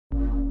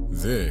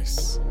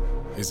This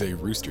is a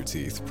Rooster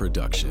Teeth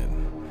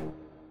production.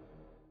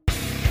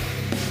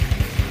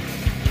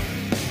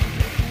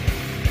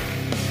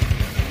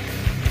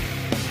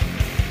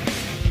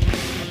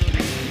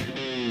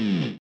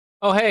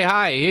 Oh, hey,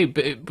 hi.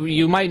 Hey,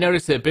 you might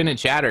notice that Ben and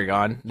Chad are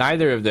gone.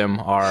 Neither of them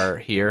are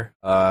here.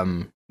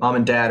 Mom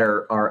and Dad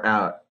are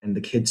out, and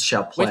the kids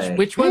shall play.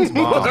 Which one's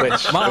mom?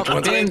 Which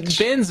one's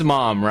Ben's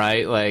mom,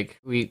 right?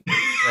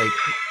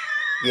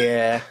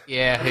 Yeah.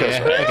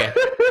 Okay.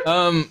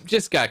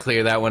 Just got to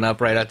clear that one up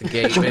right out the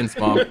gate. Ben's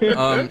mom.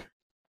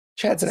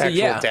 Chad's an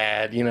actual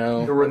dad, you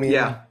know.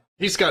 Yeah.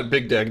 He's got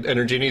big dad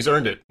energy, and he's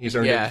earned it. He's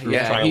earned it through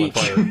trial and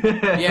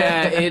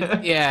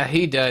fire.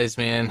 He does,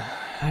 man.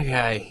 That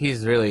guy, he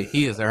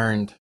has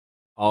earned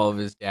all of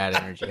his dad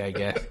energy, I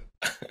guess.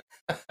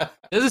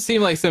 Doesn't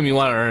seem like something you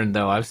want to earn,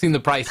 though. I've seen the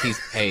price he's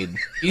paid.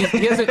 He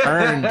hasn't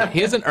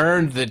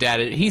earned the dad.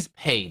 He's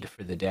paid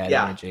for the dad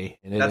energy.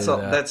 And it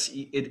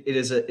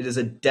is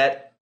a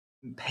debt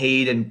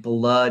paid in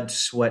blood,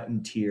 sweat,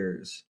 and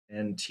tears,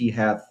 and he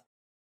hath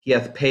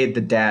paid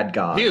the dad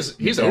god.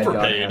 He's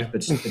overpaid.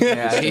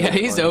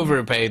 He's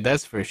overpaid.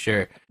 That's for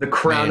sure. The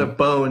crown of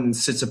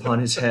bones sits upon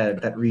his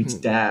head that reads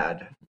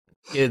dad.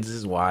 Kids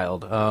is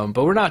wild.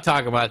 But we're not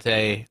talking about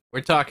today. We're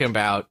talking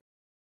about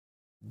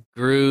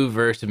Gru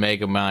vs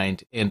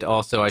Megamind, and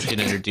also I should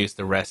introduce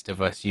the rest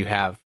of us. You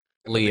have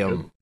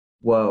Liam.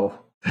 Whoa,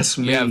 that's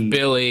me. You have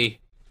Billy.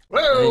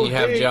 Whoa, and you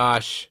have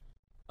Josh.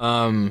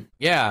 But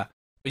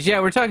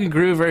we're talking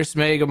Gru vs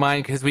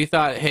Megamind because we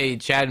thought, hey,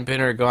 Chad and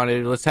Ben are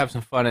gone. Let's have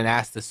some fun and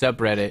ask the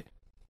subreddit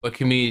what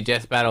community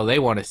death battle they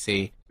want to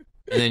see.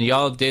 And then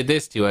y'all did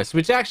this to us,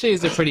 which actually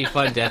is a pretty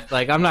fun death.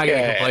 Like, I'm not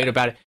going to complain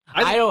about it.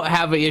 I don't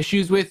have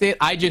issues with it.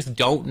 I just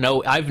don't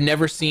know. I've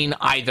never seen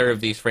either of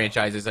these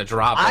franchises a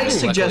drop. I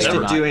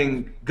suggested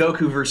doing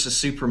Goku versus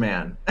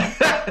Superman.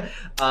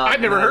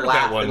 I've never heard of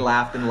that one. And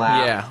laughed.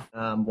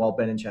 Yeah. While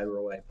Ben and Chad were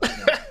away. But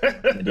no,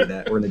 we're going to do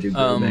that. We're going to do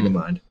Gru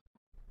Megamind.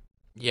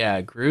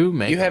 Yeah, Gru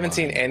Megamind. You haven't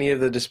seen any of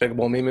the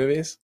Despicable Me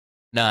movies?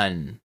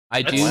 None.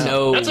 I do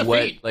know what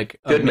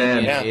a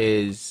minion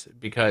is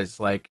because,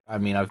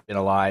 I've been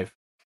alive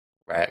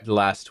the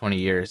last 20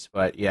 years.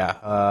 But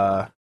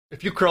yeah.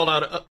 If you crawled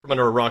out from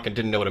under a rock and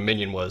didn't know what a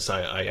minion was,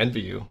 I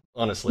envy you,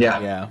 honestly.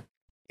 Yeah.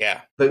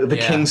 The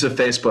kings of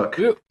Facebook.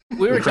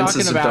 We were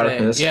talking about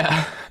it.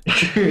 Yeah.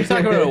 We were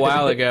talking about it a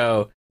while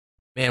ago.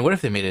 Man, what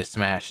if they made it a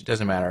Smash? It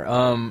doesn't matter.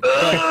 No,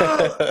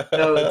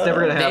 it's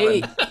never gonna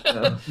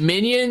happen.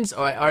 Minions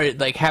are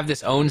have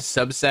this own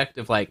subsect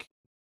of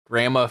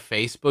grandma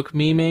Facebook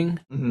memeing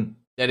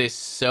that is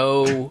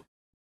so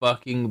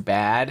fucking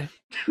bad.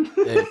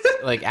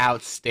 It's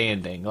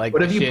outstanding.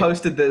 What have you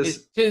posted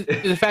this?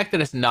 The fact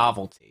that it's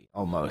novelty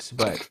almost,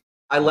 but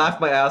I laughed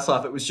my ass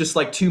off. It was just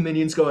two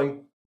minions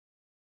going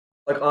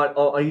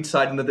on each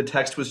side, and then the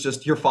text was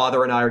just "Your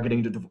father and I are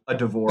getting a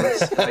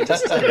divorce." I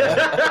just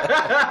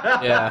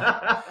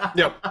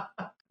Yep.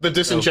 The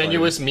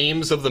disingenuous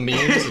memes of the memes.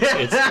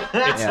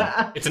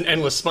 It's an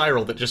endless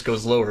spiral that just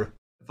goes lower.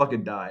 I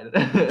fucking died.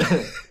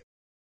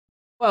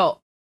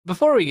 Well,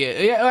 before we get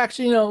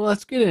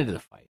let's get into the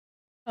fight.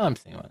 I'm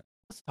thinking about it.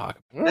 Let's talk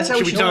about it. That's how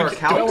we should our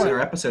calcs in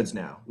our episodes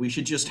now. We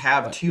should just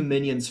have two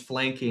minions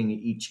flanking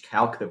each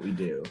calc that we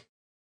do.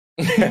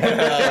 We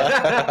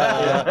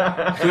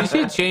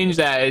should change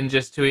that and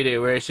just tweet it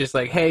where it's just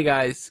hey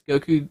guys,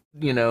 Goku,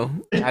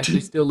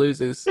 actually still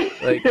loses.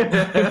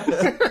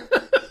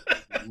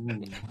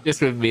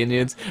 Just with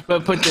minions.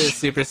 But put the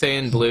Super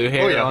Saiyan blue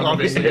hair on.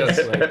 Obviously, yes.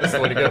 That's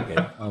the way to go.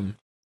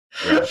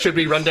 Okay. Should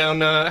we run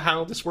down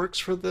how this works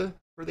for the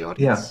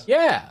audience?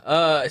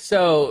 Yeah.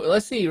 So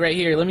let's see right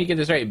here. Let me get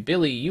this right.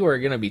 Billy, you are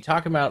going to be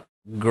talking about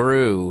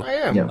Gru. I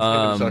am.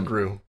 Yeah.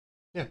 Gru.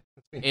 Yeah.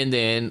 That's me. And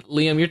then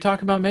Liam, you're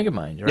talking about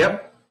Megamind, right?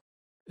 Yep.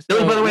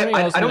 So, by the way,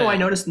 I don't know why I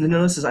noticed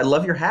this. I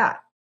love your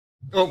hat.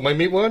 Oh, my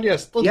meat one?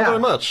 Yes. Thank you very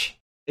much.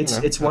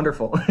 It's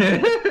wonderful.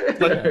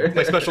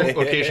 my special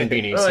occasion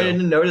beanie. Oh, I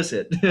didn't notice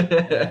it.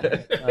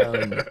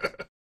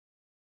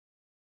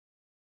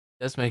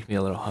 Does make me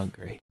a little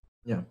hungry.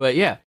 Yeah. But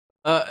yeah.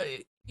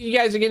 You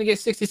guys are going to get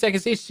 60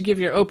 seconds each to give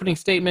your opening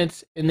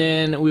statements, and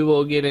then we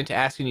will get into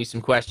asking you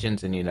some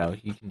questions, and you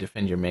can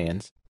defend your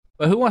mans.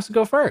 But who wants to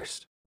go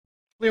first?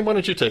 Liam, why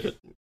don't you take it?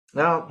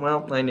 Oh,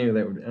 well, I knew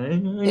that would.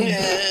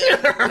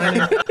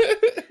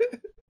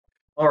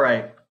 All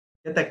right,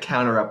 get that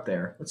counter up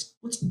there.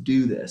 Let's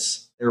do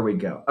this. There we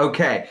go.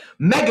 Okay,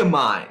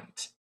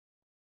 Megamind.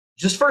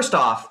 Just first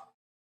off,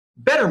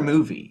 better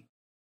movie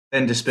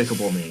than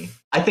Despicable Me.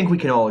 I think we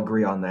can all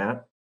agree on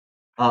that.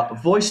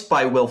 Voiced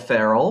by Will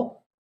Ferrell.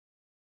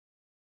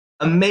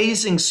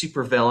 Amazing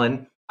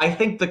supervillain. I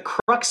think the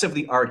crux of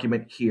the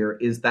argument here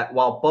is that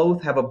while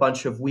both have a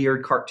bunch of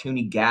weird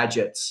cartoony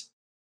gadgets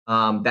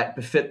that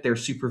befit their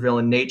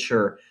supervillain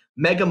nature,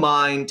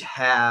 Megamind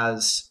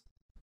has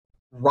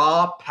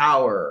raw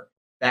power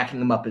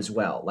backing him up as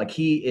well.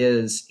 He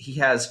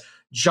has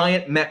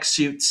giant mech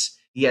suits.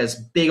 He has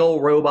big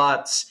old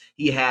robots.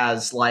 He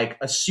has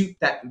a suit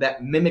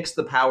that mimics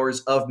the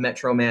powers of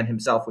Metro Man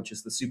himself, which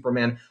is the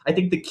Superman. I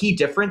think the key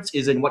difference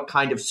is in what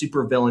kind of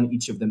supervillain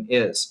each of them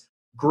is.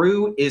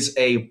 Gru is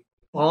a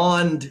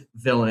Bond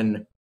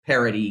villain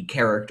parody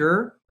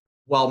character,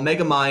 while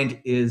Megamind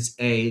is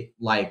a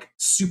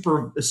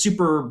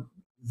super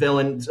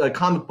villain, a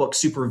comic book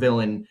super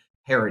villain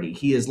parody.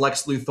 He is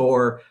Lex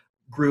Luthor.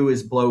 Gru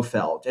is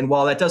Blofeld. And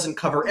while that doesn't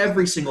cover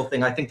every single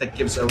thing, I think that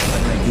gives an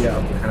idea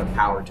of the kind of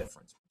power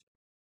difference.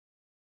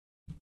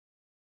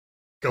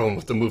 Going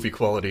with the movie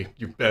quality,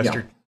 you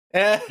bastard.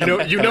 Yeah.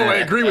 You know I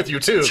agree with you,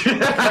 too.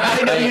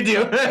 I know you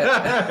do.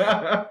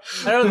 I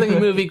don't think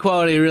movie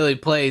quality really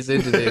plays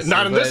into this.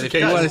 Not in this if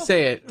case. you want to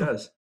say it. It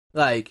does.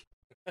 Like,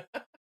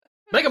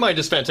 Megamind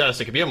is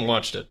fantastic if you haven't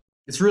watched it.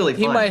 It's really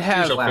fun. He might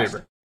have...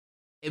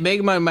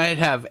 Megamind might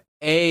have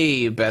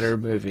a better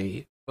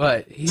movie,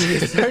 but he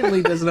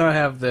certainly does not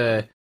have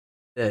the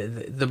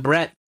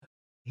breadth,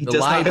 he the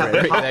does library not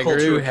have that pop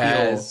Gru culture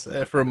has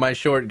from my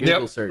short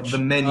Google search. The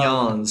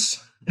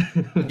Mignons.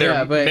 There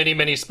are but,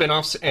 many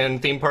spin-offs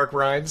and theme park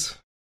rides.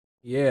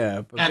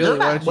 Yeah, but I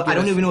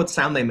don't even know what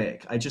sound they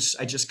make. I just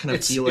kind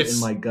of feel it in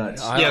my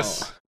guts.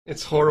 Yes,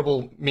 it's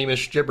horrible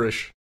meme-ish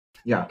gibberish.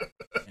 Yeah.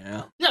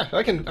 Yeah,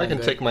 I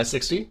can take my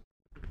 60.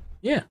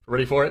 Yeah.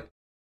 Ready for it?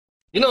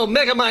 You know,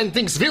 Megamind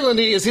thinks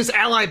villainy is his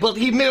ally, but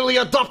he merely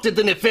adopted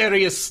the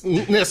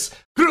nefariousness.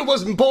 Gru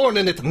wasn't born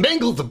in it,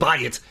 mangled by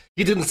it.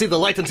 He didn't see the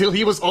light until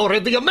he was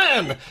already a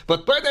man.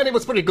 But by then it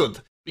was pretty good.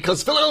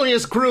 Because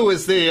Felonious Gru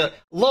is the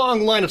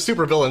long line of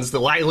supervillains, the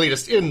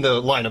latest in the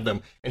line of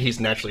them. And he's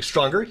naturally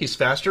stronger, he's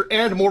faster,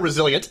 and more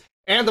resilient.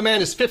 And the man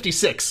is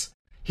 56.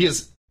 He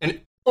is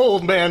an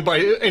old man by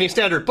any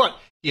standard, but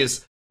he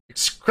is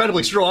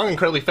incredibly strong,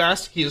 incredibly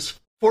fast. He is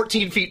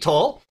 14 feet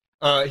tall.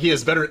 He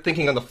is better at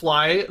thinking on the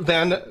fly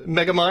than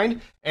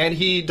Megamind, and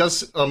he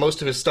does most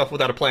of his stuff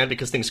without a plan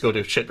because things go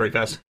to shit very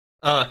fast.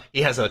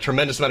 He has a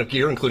tremendous amount of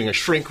gear, including a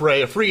shrink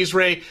ray, a freeze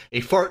ray, a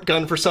fart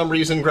gun for some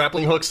reason,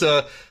 grappling hooks,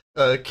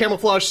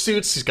 camouflage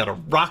suits. He's got a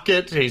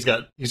rocket. He's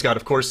got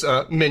of course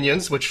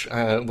minions, which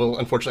we'll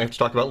unfortunately have to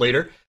talk about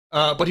later.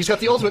 But he's got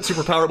the ultimate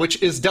superpower, which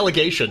is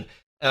delegation.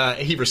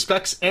 He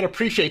respects and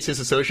appreciates his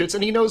associates,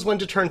 and he knows when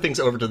to turn things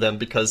over to them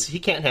because he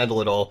can't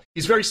handle it all.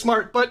 He's very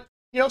smart, but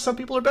some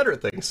people are better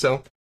at things,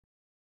 so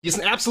he's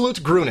an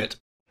absolute Grunit.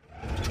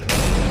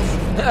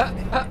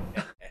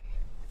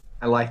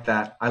 I like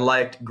that. I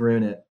liked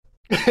Grunit.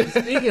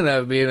 Speaking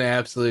of being an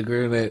absolute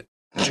Grunit,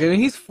 I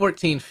mean, he's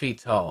 14 feet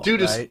tall.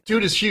 Dude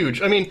is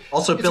huge. I mean,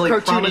 also, Billy,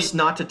 promise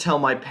not to tell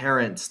my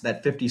parents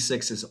that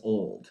 56 is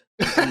old.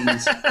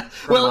 Please,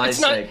 well,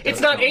 it's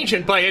not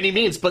ancient by any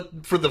means,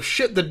 but for the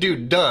shit the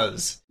dude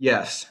does,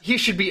 yes, he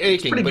should be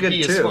aching, but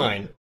he is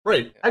fine.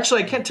 Right.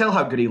 Actually, I can't tell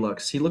how good he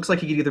looks. He looks like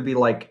he could either be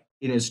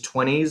in his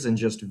 20s and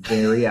just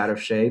very out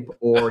of shape,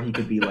 or he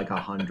could be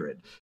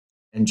 100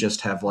 and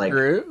just have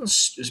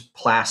just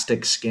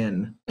plastic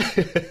skin.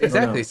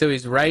 Exactly. So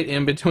he's right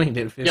in between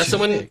it. Yeah.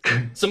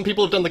 Some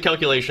people have done the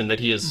calculation that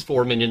he is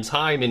 4 minions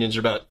high. Minions are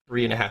about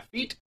 3.5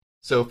 feet,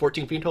 so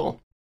 14 feet tall.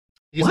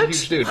 He's a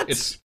huge dude. What?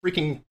 It's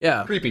freaking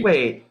creepy.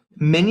 Wait,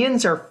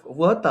 minions are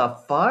what the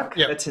fuck?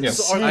 Yeah. That's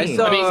insane.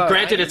 I mean,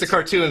 granted, it's a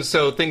cartoon,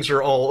 so things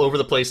are all over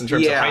the place in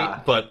terms of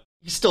height, but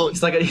he's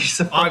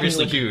a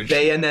obviously huge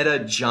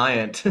Bayonetta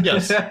giant.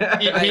 Yes,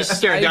 he's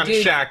staring down at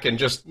Shaq and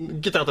just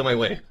get out of my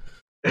way.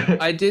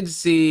 I did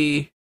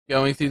see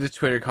going through the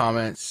Twitter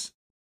comments,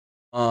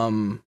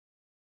 that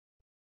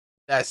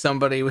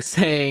somebody was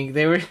saying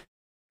they were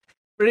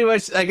pretty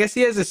much. I guess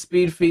he has a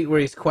speed feat where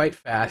he's quite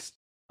fast.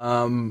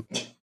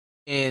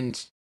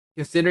 And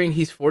considering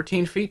he's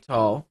 14 feet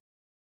tall,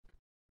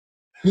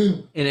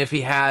 and if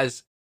he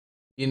has,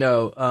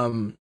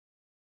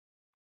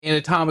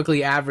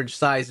 anatomically average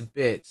size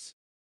bits,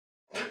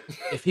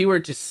 if he were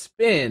to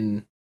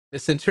spin, the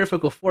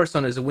centrifugal force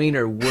on his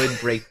wiener would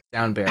break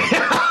down barrier.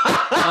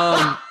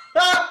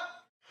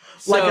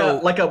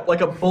 Like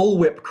a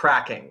bullwhip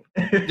cracking.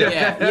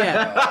 Yeah.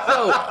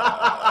 So,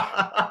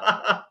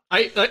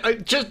 I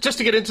just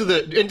to get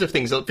into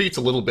things, feats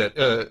a little bit.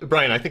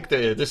 Brian, I think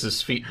this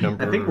is feat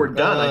number. I think we're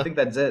done. I think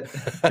that's it.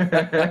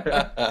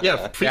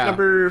 Feat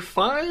number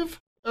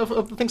 5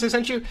 of the things I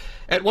sent you.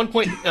 At one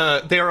point,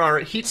 there are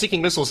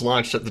heat-seeking missiles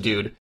launched at the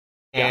dude,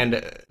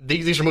 and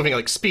these are moving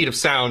like speed of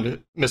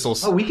sound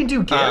missiles. Oh, we can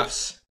do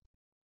gifts.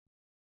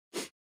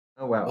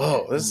 Oh wow!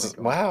 Whoa!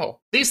 Wow!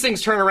 These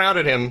things turn around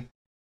at him,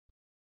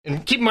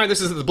 and keep in mind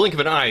this is at the blink of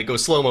an eye. It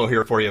goes slow mo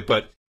here for you,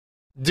 but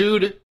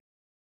dude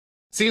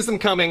sees them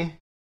coming,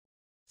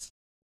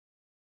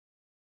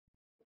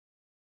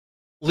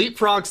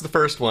 leapfrogs the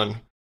first one,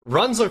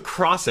 runs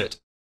across it,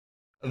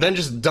 and then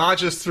just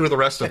dodges through the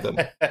rest of them.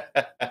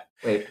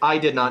 Wait, I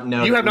did not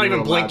know. You have not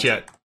even blinked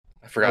yet.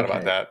 I forgot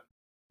about that.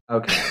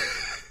 Okay.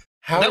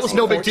 That was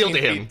no big deal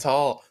to him.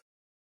 Tall.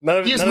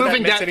 He is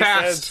moving that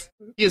fast.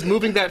 He is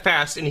moving that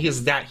fast, and he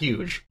is that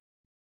huge.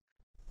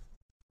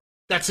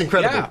 That's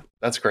incredible. Yeah,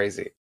 that's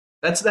crazy.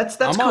 That's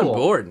I'm cool. on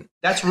board.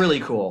 That's really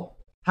cool.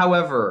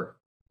 However,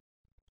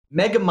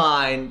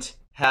 Megamind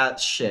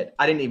has shit.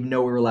 I didn't even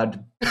know we were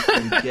allowed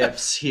to do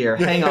gifts here.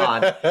 Hang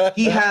on.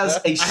 He has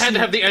a. I had to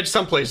have the edge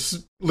someplace,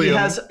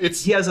 Liam.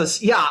 He has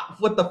a. Yeah.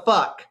 What the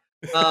fuck?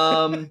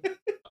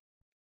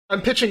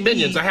 I'm pitching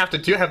minions. I have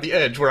to have the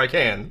edge where I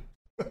can.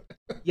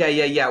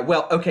 Yeah.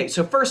 Well, okay,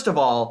 so first of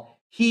all,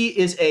 he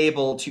is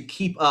able to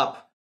keep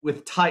up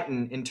with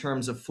Titan in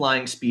terms of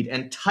flying speed,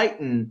 and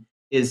Titan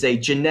is a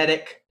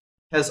genetic,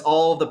 has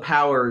all the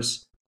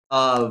powers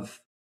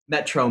of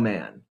Metro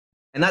Man.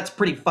 And that's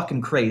pretty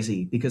fucking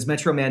crazy, because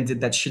Metro Man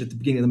did that shit at the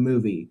beginning of the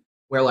movie,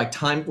 where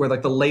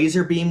the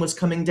laser beam was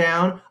coming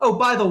down. Oh,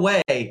 by the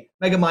way,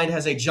 Megamind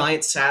has a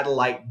giant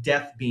satellite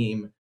death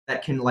beam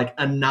that can like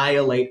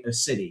annihilate a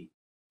city.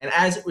 And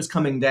as it was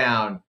coming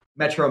down,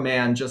 Metro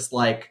Man just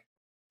like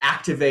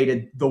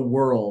activated the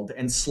world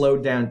and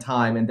slowed down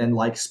time, and then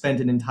like spent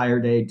an entire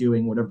day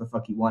doing whatever the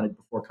fuck he wanted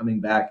before coming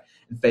back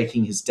and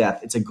faking his death.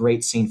 It's a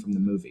great scene from the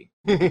movie.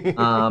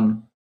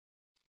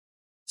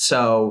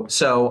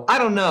 So I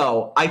don't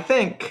know. I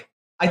think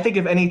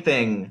if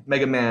anything,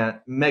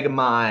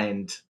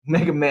 Megamind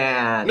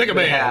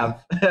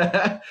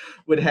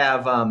would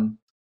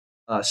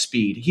have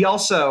speed. He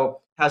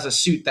also has a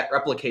suit that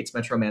replicates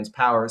Metro Man's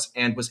powers,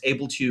 and was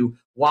able to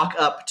walk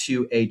up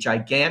to a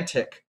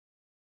gigantic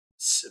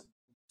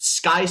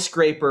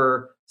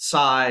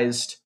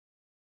skyscraper-sized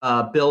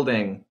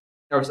building,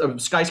 or a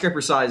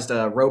skyscraper-sized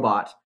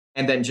robot,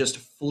 and then just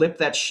flip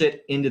that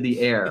shit into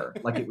the air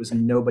like it was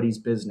nobody's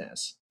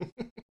business.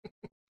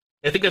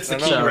 I think that's the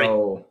key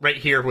right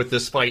here with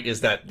this fight,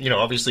 is that,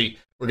 obviously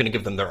we're going to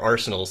give them their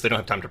arsenals. They don't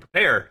have time to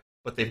prepare,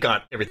 but they've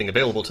got everything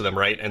available to them,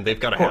 right? And they've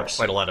got to have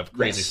quite a lot of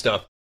crazy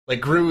stuff. Like,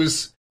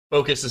 Gru's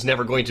focus is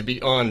never going to be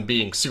on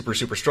being super,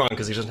 super strong,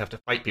 because he doesn't have to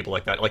fight people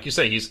like that. Like you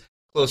say, he's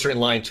closer in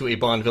line to a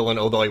Bond villain,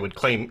 although I would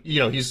claim, he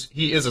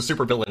is a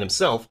super villain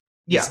himself.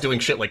 He's doing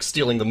shit like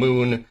stealing the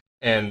moon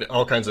and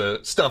all kinds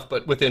of stuff,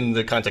 but within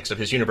the context of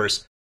his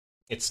universe,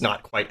 it's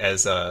not quite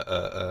as,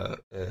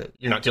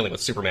 you're not dealing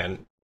with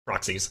Superman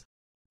proxies.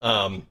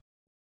 Yeah.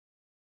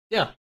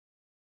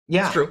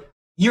 It's true.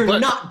 You're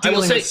not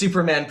dealing with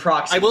Superman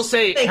proxies. I will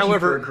say, Thank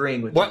however, you for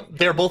agreeing with me.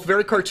 They're both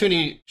very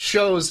cartoony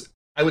shows.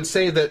 I would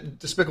say that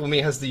Despicable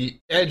Me has the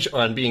edge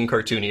on being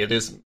cartoony. It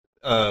is,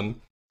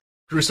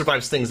 Gru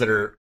survives things that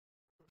are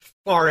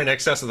far in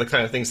excess of the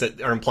kind of things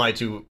that are implied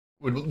to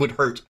would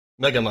hurt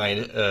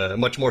Megamind,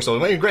 much more so.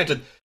 I mean,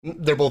 granted,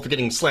 they're both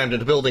getting slammed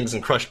into buildings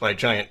and crushed by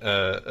giant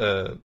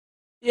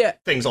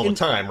things all the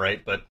time,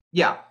 right? But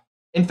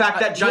in fact,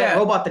 that giant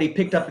robot that he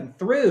picked up and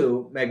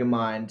threw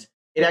Megamind,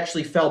 it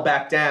actually fell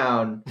back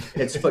down,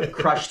 and its foot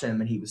crushed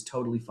him, and he was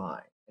totally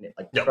fine. And it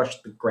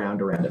crushed the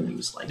ground around him, and he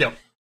was like,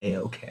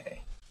 A-okay.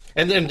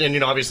 And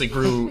then obviously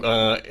Gru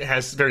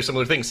has very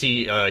similar things.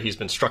 He's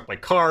been struck by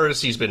cars.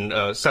 He's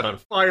been set on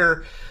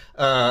fire.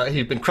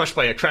 He's been crushed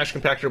by a trash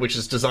compactor, which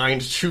is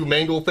designed to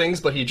mangle things,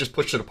 but he just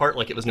pushed it apart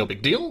like it was no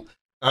big deal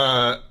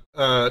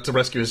to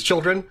rescue his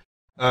children.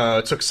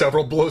 Took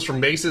several blows from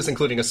maces,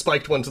 including a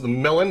spiked one to the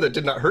melon that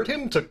did not hurt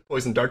him. Took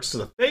poison darts to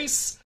the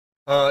face.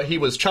 He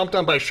was chomped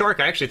on by a shark.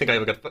 I actually think I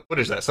got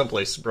footage of that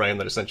someplace, Brian,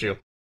 that I sent you.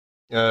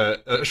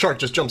 A shark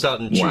just jumps out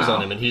and chews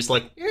on him, and he's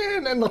like,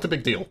 not a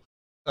big deal.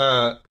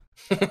 So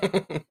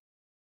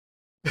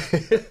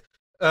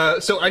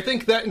I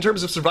think that in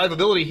terms of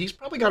survivability, he's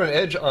probably got an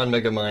edge on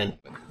Megamind.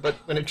 But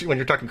when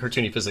you're talking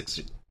cartoony physics,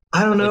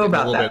 I don't know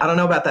about that. I don't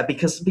know about that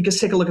because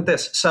take a look at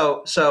this.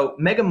 So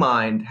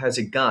Megamind has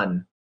a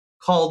gun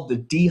called the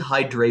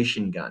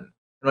dehydration gun.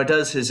 And what it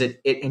does is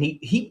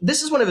he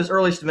this is one of his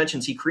earliest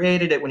inventions. He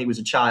created it when he was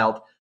a child.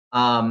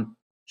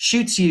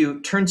 Shoots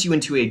you, turns you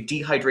into a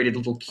dehydrated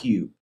little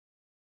cube.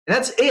 And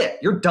that's it.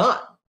 You're done.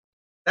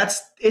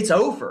 It's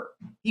over.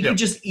 He could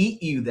just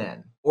eat you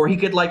then. Or he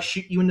could like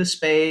shoot you into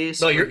space.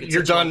 No,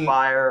 you're done.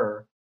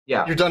 Fire.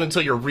 You're done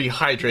until you're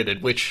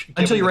rehydrated.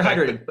 Until you're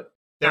rehydrated. But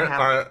there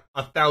are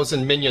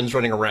 1,000 minions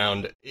running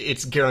around.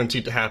 It's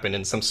guaranteed to happen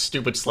in some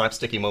stupid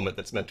slapsticky moment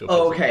that's meant to.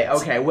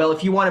 Okay. Well,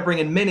 if you want to bring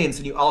in minions,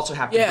 then you also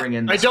have to bring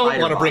in. I don't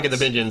want to bring in the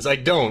minions. I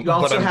don't. You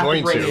also but I'm have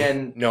going to bring to.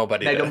 in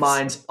Nobody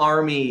Megamind's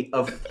army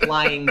of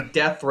flying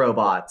death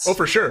robots. Oh,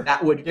 for sure.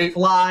 That would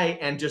fly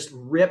and just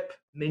rip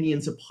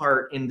minions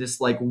apart in this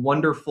like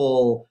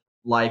wonderful,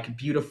 like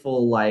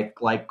beautiful, like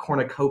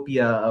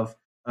cornucopia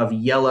of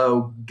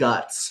yellow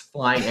guts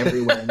flying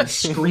everywhere and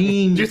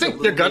scream. Do you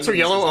think their guts are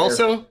yellow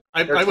also?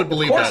 I would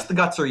believe that. Of course the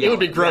guts are yellow. It would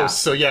be gross,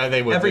 so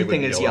they would.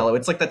 Everything is yellow.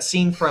 It's like that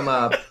scene from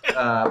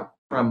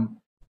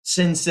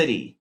Sin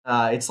City.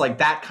 It's like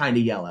that kind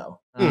of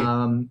yellow.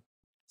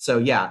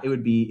 So it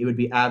would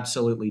be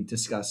absolutely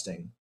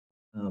disgusting.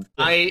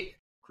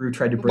 Gru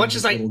tried to bring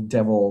this little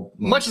devil.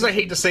 Much as I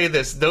hate to say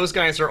this, those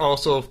guys are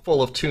also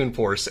full of Toon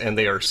Force, and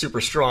they are super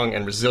strong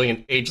and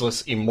resilient,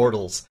 ageless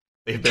immortals.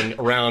 They've been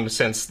around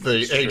since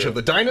the age of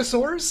the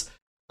dinosaurs,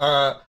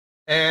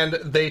 and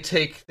they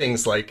take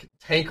things like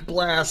tank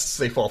blasts,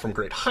 they fall from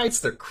great heights,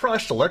 they're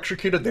crushed,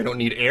 electrocuted, they don't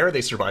need air,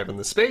 they survive in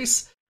the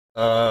space,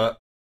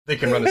 they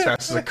can run as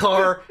fast as a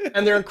car,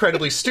 and they're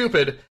incredibly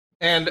stupid,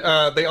 And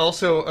they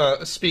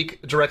also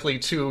speak directly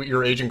to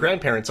your aging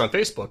grandparents on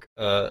Facebook.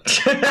 A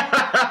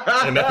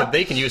method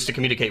they can use to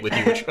communicate with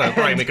you, which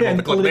probably make it all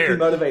the clip there.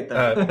 Motivate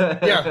them.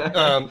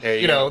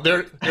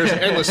 There's an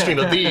endless stream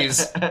of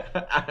these.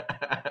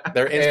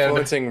 They're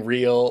influencing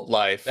real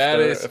life. That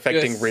They're is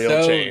affecting just real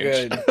so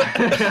change. good.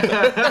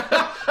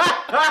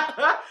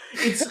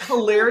 It's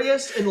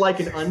hilarious in like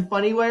an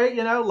unfunny way,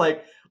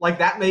 like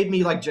that made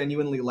me like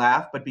genuinely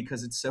laugh, but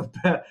because it's so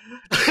bad.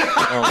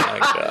 Oh my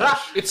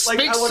gosh. It Like,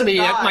 I speaks wanna to me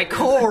at die. my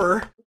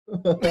core.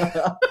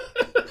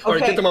 All right,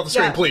 get them off the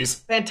screen, yeah. please.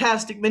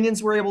 Fantastic.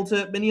 Minions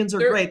are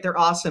great. They're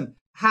awesome.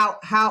 What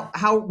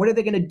are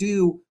they going to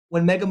do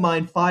when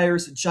Megamind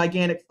fires a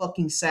gigantic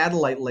fucking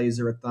satellite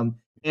laser at them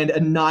and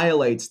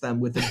annihilates them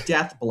with a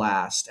death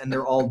blast and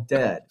they're all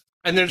dead?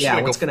 And they're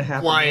just what's going to gonna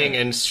happen flying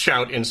there? and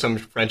shout in some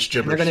French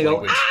And gibberish they're going to go,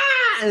 language. ah!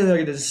 And they're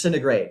going to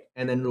disintegrate.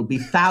 And then it'll be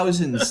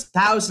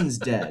thousands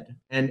dead.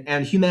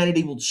 And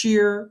humanity will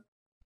cheer.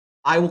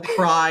 I will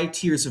cry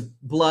tears of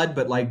blood,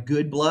 but like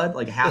good blood,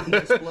 like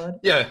happiness blood.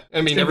 Yeah, I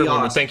mean, gonna be everyone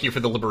would awesome. thank you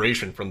for the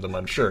liberation from them,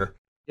 I'm sure.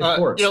 Of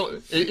course.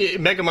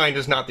 Megamind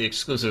is not the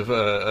exclusive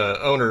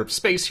owner of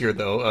space here,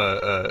 though.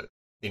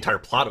 The entire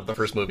plot of the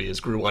first movie is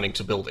Gru wanting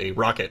to build a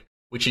rocket,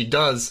 which he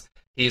does.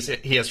 He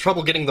has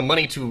trouble getting the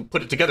money to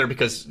put it together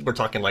because we're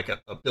talking like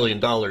 $1 billion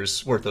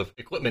worth of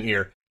equipment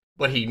here.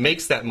 But he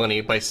makes that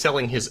money by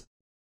selling his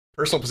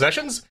personal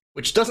possessions,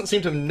 which doesn't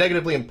seem to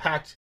negatively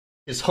impact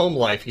his home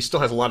life. He still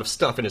has a lot of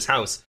stuff in his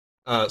house.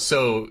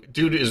 So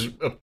dude is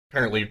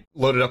apparently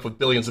loaded up with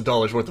billions of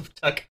dollars worth of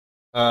tech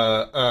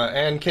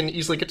and can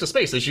easily get to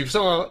space, as you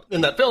saw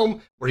in that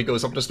film where he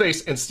goes up into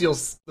space and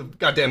steals the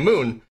goddamn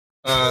moon.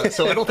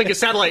 So I don't think his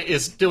satellite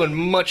is doing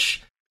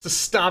much to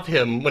stop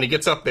him when he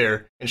gets up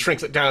there and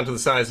shrinks it down to the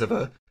size of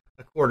a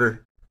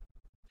quarter.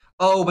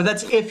 Oh, but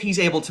that's if he's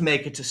able to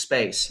make it to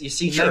space. You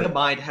see, Sure.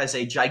 Megamind has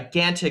a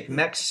gigantic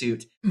mech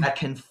suit that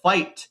can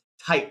fight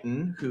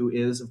Titan, who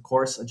is, of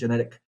course, a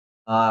genetic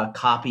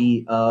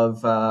copy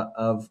of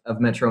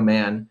Metro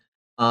Man,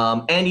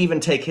 and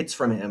even take hits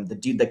from him. The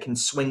dude that can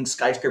swing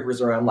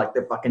skyscrapers around like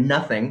they're fucking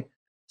nothing.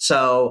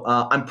 So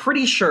I'm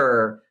pretty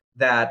sure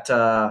that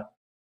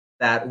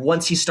that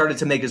once he started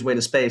to make his way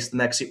to space, the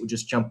mech suit would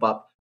just jump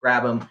up,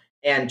 grab him,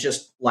 and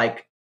just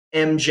like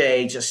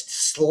MJ just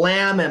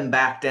slam him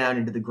back down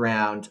into the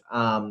ground,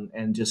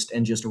 and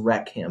just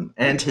wreck him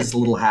and his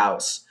little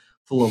house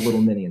full of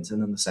little minions,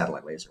 and then the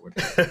satellite laser would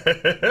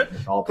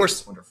all Of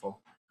course,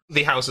 wonderful.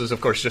 the house is, of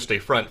course, just a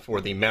front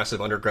for the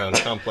massive underground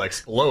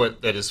complex below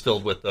it that is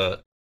filled with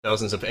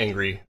thousands of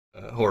angry,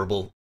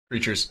 horrible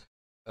creatures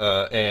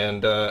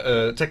and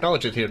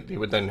technology that he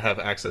would then have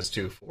access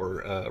to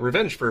for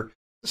revenge for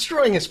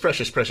destroying his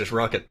precious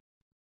rocket.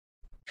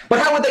 But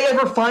how would they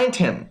ever find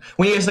him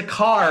when he has a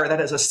car that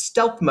has a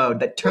stealth mode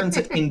that turns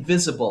it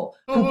invisible?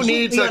 Who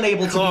needs a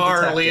unable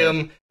car, to be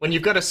detected? Liam, when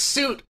you've got a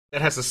suit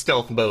that has a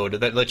stealth mode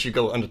that lets you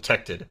go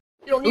undetected?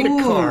 You don't need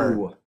a car.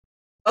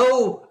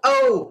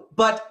 Ooh.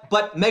 But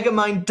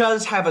Megamind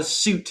does have a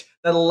suit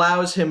that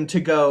allows him to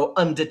go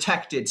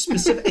undetected.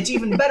 It's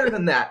even better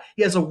than that.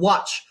 He has a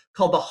watch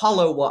called the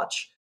Hollow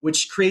Watch,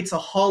 which creates a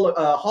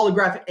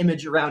holographic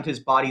image around his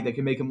body that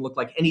can make him look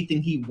like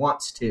anything he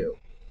wants to.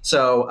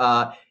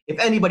 So if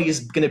anybody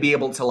is going to be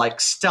able to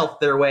like stealth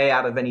their way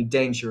out of any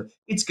danger,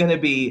 it's going to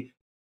be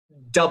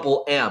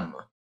Double M,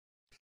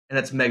 and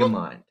that's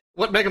Megamind.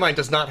 What Megamind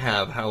does not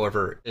have,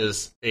 however,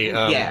 is a...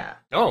 Yeah.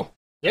 Oh,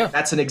 yeah.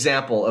 That's an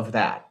example of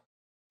that.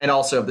 And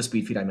also of the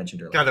speed feed I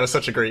mentioned earlier. God, that was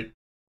such a great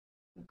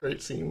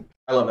scene.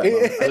 I love that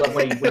moment. I love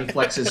when he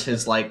flexes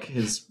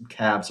his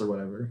calves or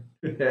whatever.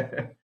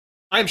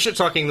 I'm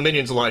shit-talking the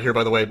Minions a lot here,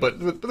 by the way,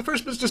 but the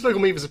first Despicable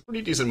Me is a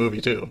pretty decent movie,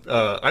 too.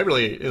 I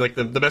really, like,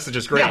 the message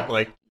is great, Yeah.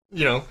 like,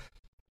 you know,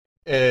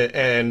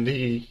 and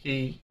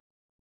he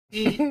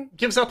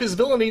gives up his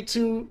ability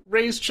to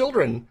raise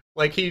children.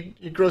 Like, he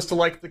grows to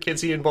like the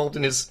kids he involved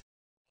in his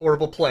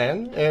horrible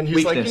plan, and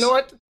he's like, you know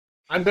what?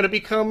 I'm going to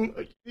become...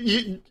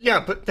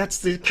 Yeah, but that's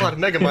the plot of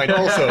Megamind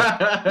also.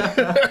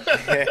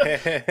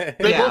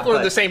 They both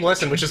learn the same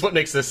lesson, which is what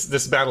makes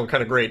this battle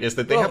kind of great, is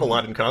that they have a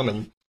lot in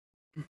common.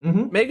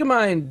 Mm-hmm.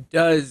 Megamind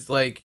does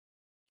like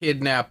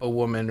kidnap a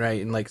woman,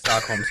 right? In like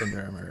Stockholm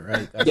syndrome,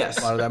 right? That's Yes,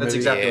 the plot of that that's movie.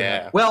 exactly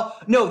Yeah. right. Well,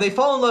 no, they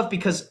fall in love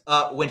because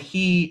when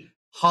he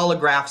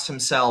holographs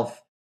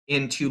himself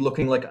into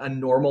looking like a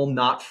normal,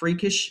 not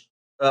freakish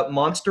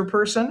monster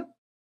person,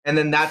 and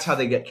then that's how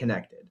they get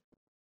connected.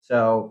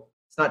 So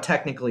it's not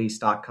technically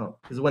Stockholm,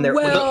 because when he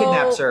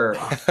kidnaps her,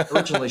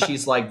 originally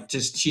she's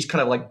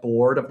kind of like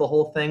bored of the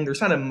whole thing.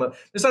 There's not enough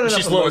She's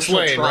Lois emotional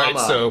Lane, trauma, right?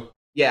 So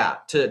yeah,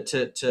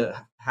 to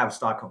have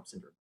Stockholm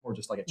syndrome, or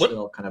just like a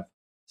chill kind of,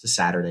 it's a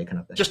Saturday kind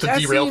of thing. just to That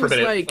derail for a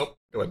seems minute. like- Oh,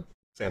 go ahead,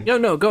 Sam.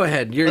 No, go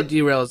ahead. Your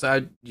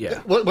derails. Yeah.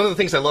 One of the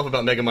things I love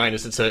about Megamind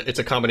is it's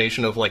a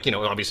combination of, like, you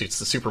know, obviously it's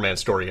the Superman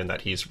story in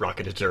that he's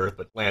rocketed to Earth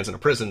but lands in a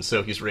prison,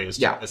 so he's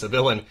raised as a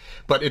villain.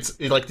 But it's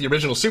like the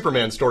original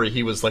Superman story.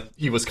 He was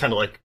kind of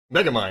like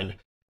Megamind.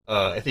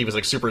 I think he was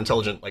like super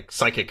intelligent, like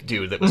psychic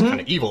dude that was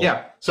kind of evil.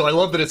 Yeah. So I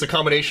love that it's a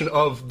combination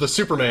of the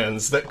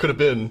Supermans that could have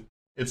been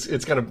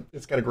It's kind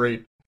of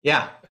great.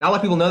 Yeah, not a lot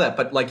of people know that,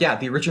 but like, yeah,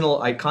 the original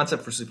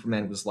concept for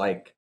Superman was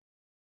like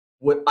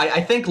what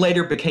I think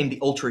later became the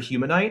Ultra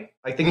Humanite.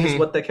 I think is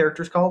what the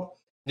character's called.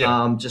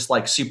 Yeah. Just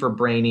like super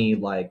brainy,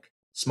 like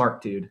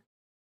smart dude.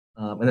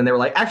 And then they were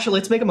like, actually,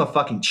 let's make him a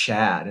fucking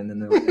Chad. And then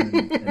they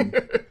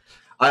were,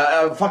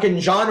 a fucking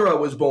genre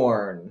was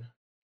born,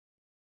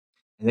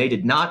 and they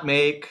did not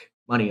make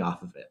money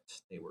off of it.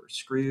 They were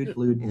screwed,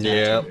 glued, and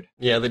tattooed.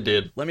 Yeah, they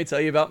did. Let me tell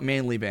you about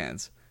Manly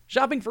Bands.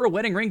 Shopping for a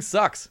wedding ring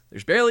sucks.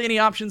 There's barely any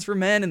options for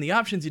men, and the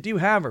options you do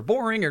have are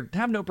boring or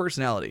have no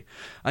personality.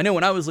 I know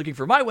when I was looking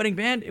for my wedding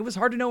band, it was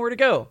hard to know where to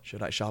go.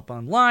 Should I shop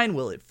online?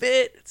 Will it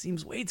fit? It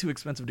seems way too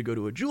expensive to go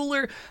to a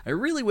jeweler. I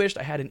really wished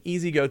I had an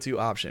easy go-to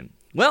option.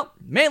 Well,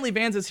 Manly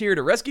Bands is here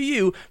to rescue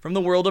you from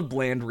the world of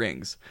bland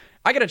rings.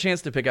 I got a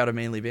chance to pick out a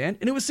Manly band,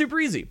 and it was super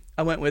easy.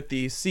 I went with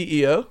the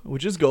CEO,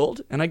 which is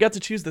gold, and I got to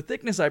choose the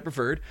thickness I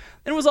preferred,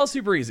 and it was all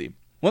super easy.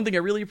 One thing I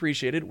really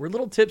appreciated were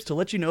little tips to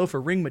let you know if a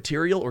ring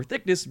material or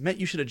thickness meant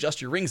you should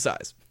adjust your ring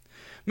size.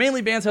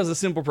 Manly Bands has a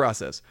simple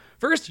process.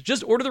 First,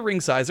 just order the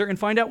ring sizer and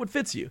find out what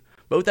fits you,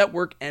 both at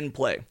work and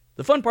play.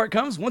 The fun part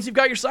comes once you've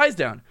got your size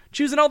down,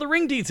 choosing all the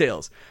ring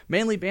details.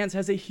 Manly Bands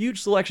has a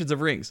huge selection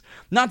of rings,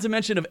 not to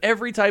mention of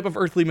every type of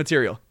earthly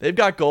material. They've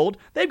got gold,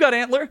 they've got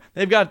antler,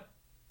 they've got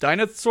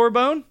dinosaur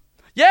bone?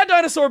 Yeah,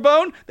 dinosaur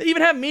bone! They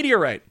even have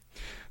meteorite.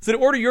 So to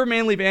order your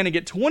Manly Band and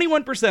get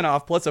 21%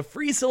 off plus a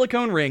free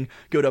silicone ring,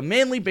 go to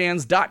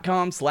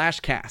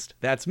manlybands.com/cast.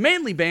 That's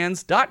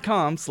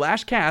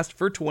manlybands.com/cast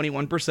for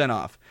 21%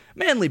 off.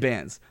 Manly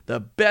Bands, the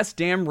best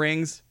damn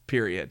rings,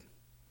 period.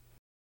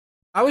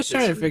 I was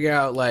trying to figure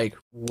out like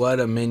what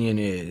a minion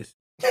is.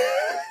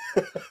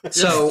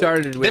 So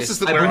started with, This is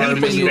the I where believe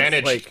Artemis when you,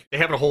 Advantage. like- They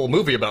have a whole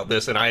movie about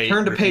this, and I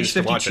turn to page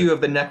refused watch 52 it.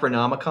 of the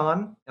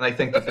Necronomicon, and I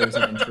think that there's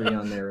an entry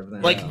on there of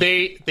that. Like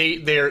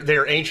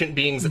they're ancient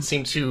beings that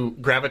seem to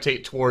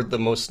gravitate toward the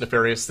most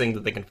nefarious thing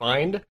that they can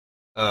find.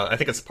 I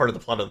think it's part of the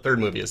plot of the third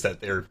movie is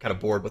that they're kind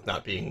of bored with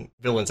not being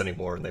villains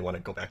anymore, and they want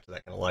to go back to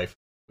that kind of life,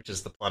 which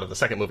is the plot of the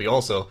second movie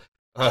also.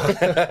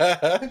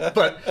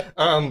 But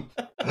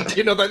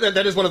you know,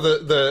 that is one of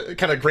the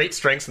kind of great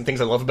strengths and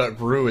things I love about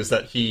Gru is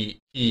that he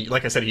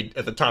like I said, he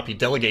at the top he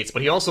delegates,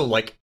 but he also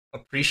like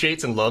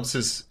appreciates and loves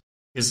his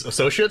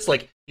associates.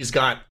 Like he's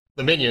got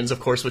the minions, of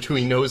course, which who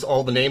he knows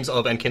all the names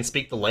of and can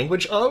speak the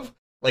language of.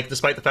 Like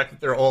despite the fact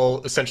that they're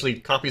all essentially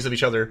copies of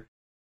each other,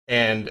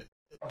 and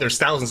there's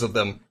thousands of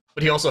them.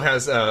 But he also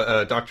has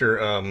Dr.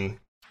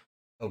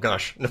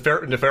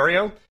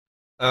 Nefario.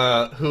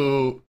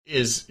 Who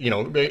is, you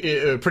know,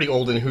 pretty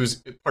old and who's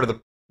part of the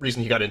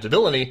reason he got into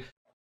villainy,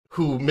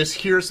 who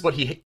mishears what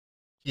he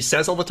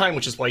says all the time,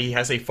 which is why he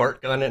has a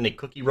fart gun and a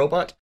cookie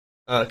robot,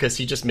 because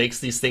he just makes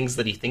these things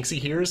that he thinks he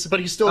hears, but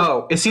he still.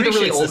 Oh, is he the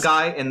really old this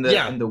guy in the?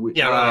 Yeah, in the,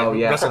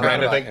 Russell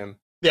Brand, I think. Him.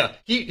 Yeah,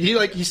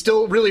 he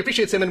still really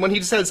appreciates him, and when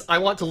he says, "I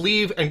want to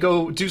leave and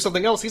go do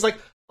something else," he's like,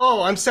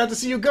 "Oh, I'm sad to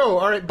see you go.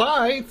 All right,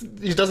 bye."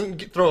 He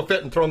doesn't throw a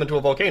fit and throw him into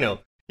a volcano.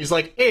 He's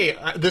like, "Hey,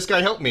 this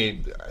guy helped me."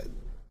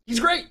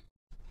 He's great.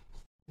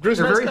 Gru's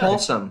They're a nice very guy.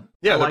 wholesome.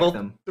 Yeah, I they're like both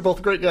them. they're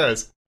both great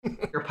guys.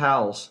 They're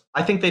pals.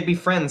 I think they'd be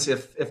friends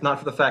if not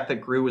for the fact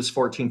that Gru was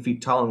 14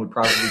 feet tall and would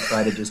probably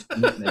try to just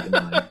eat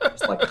Megamind.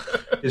 Just like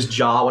his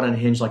jaw would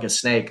unhinge like a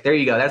snake. There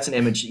you go. That's an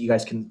image that you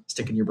guys can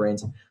stick in your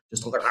brains.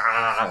 Just like,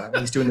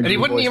 he's doing the. And he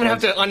Gru wouldn't voice even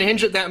have voice. to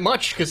unhinge it that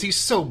much because he's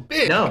so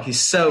big. No, he's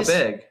so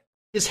big.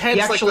 His head's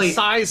He actually- like the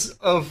size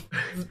of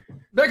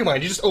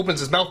Megamind. He just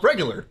opens his mouth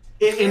regular.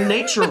 In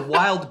nature,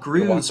 wild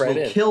Grus walk right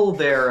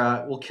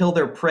in. will kill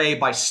their prey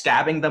by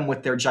stabbing them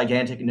with their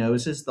gigantic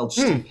noses. They'll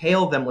just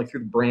impale them like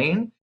through the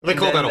brain. They and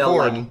call then that a they'll,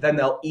 horn. like, then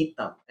they'll eat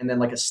them, and then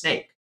like a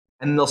snake,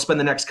 and then they'll spend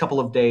the next couple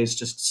of days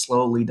just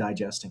slowly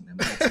digesting them.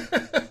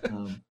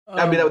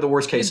 That'd be the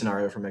worst case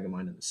scenario for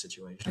Megamind in this I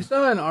situation.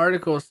 saw an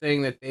article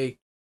saying that they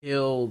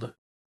killed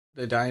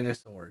the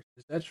dinosaurs.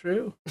 Is that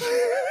true?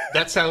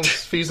 That sounds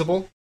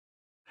feasible.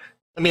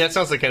 I mean, that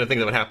sounds like the kind of thing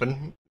that would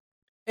happen.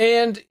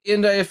 And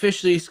I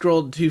officially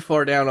scrolled too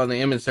far down on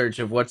the image search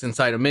of what's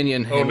inside a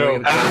minion. Oh and no! we're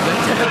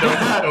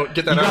gonna- Don't get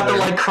You that out got the there.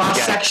 like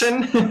cross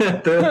section,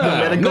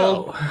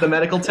 the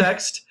medical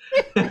text.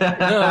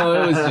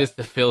 No, it was just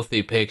a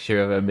filthy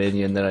picture of a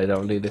minion that I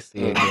don't need to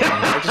see again.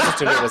 I just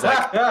assumed it was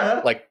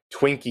like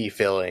Twinkie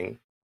filling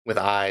with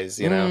eyes,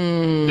 you know.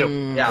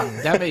 Mm,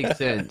 Yeah. that makes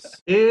sense.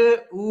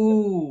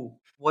 Ooh,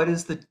 what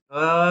is the?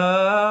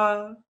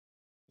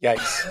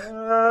 Yikes!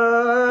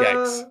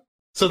 Yikes!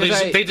 So they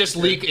Because they just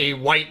leak a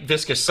white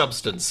viscous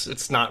substance.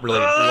 It's not really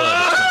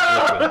blood. It's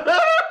not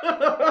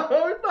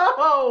liquid.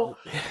 Oh,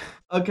 no.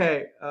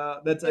 Okay,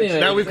 that's actually. Yeah,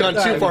 Now we've gone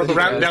too far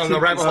down the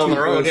rabbit hole on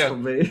our own. Yeah.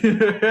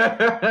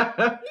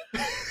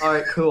 All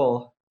right,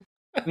 cool.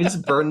 We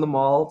just burn them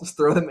all. Just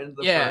throw them into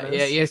the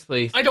furnace. Yes,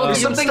 please. I don't There's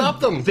even something stop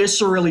them.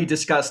 viscerally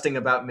disgusting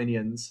about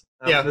minions.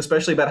 Yeah.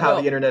 Especially about how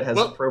Well- the internet has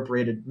well,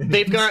 appropriated minions.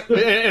 They've got,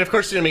 and of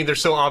course, I mean, they're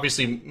so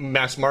obviously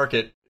mass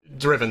market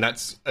driven.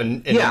 That's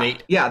an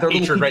innate they're little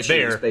hatred right Pikachus,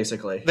 there.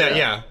 basically.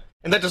 Yeah,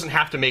 and that doesn't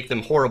have to make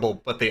them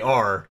horrible, but they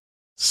are.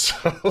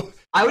 So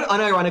I would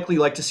unironically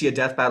like to see a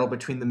death battle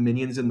between the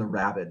minions and the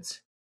Rabbids.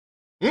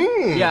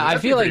 Yeah, I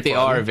that'd be feel like pretty they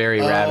fun. are very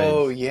Oh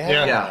rabid. yeah.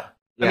 Yeah. Yeah. I mean,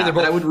 they're and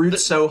I both- would root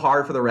so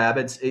hard for the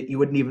rabbits, you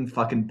wouldn't even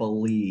fucking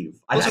believe.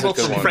 Those are I'd both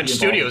good from one. French be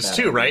involved with studios that.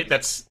 too,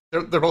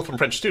 right? They're both from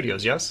French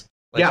studios, yes.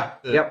 Yeah,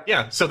 yep.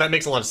 Yeah. So that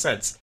makes a lot of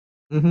sense.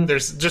 Mhm.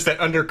 There's just that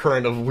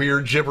undercurrent of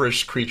weird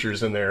gibberish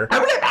creatures in there.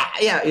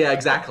 Yeah,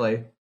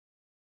 exactly.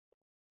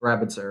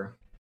 Rabbids are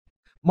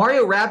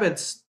Mario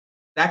Rabbids.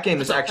 That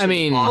game is actually. I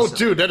mean- awesome. Oh,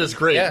 dude, that is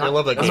great. Yeah. I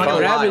love that I'm game. not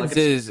gonna lie, Rabbids like, it's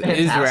is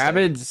fantastic.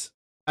 Rabbids.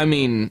 I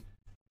mean,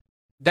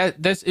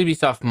 that's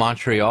Ubisoft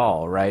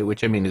Montreal, right?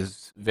 Which I mean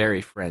is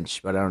very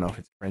French, but I don't know if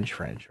it's French,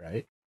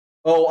 right?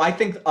 I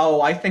think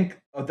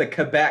the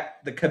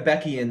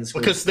Quebecians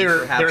would Because they're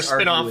perhaps a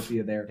spin-off. argue with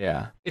you there.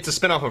 Yeah. It's a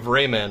spin-off of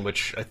Rayman,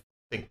 which I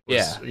think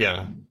was,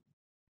 yeah.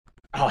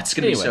 Oh, it's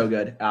gonna be Anyway. so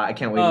good. I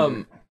can't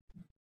wait.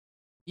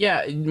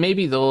 Yeah,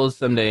 maybe they'll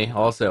someday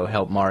also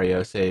help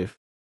Mario save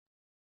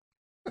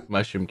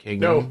Mushroom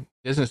Kingdom. No.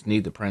 He doesn't just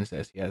need the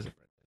princess. He has a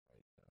princess.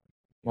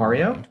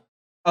 Mario.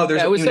 Oh, there's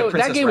Yeah, it was even a so, that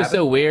Princess game was Rabbit?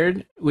 so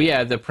weird.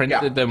 Yeah,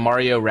 Yeah. the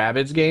Mario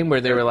Rabbids game where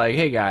they were like,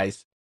 "Hey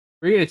guys,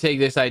 we're gonna take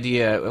this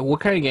idea. What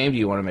kind of game do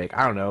you want to make?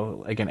 I don't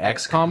know, like an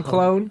XCOM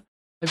clone.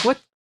 Like what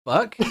the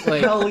fuck?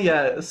 Like Hell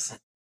yes.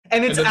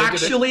 And it's And then they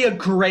did it. actually a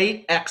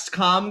great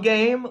XCOM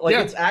game. Like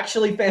Yeah. it's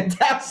actually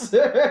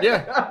fantastic.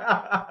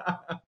 Yeah.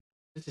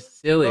 it's a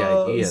silly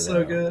idea. So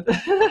though.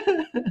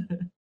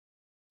 good.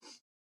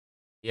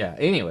 Yeah.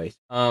 Anyways,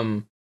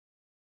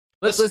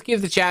 let's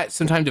give the chat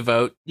some time to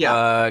vote.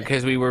 Yeah.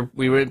 Because we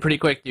went pretty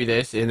quick through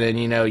this, and then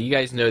you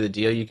guys know the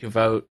deal. You can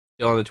vote.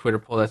 Go on the Twitter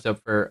poll. That's up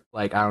for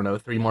like I don't know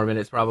 3 more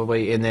minutes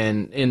probably, and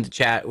then in the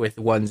chat with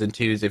 1s and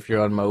 2s if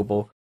you're on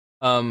mobile.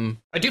 I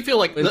do feel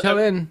like Until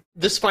then,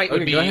 this fight okay,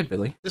 would be go ahead,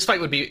 Billy. this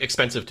fight would be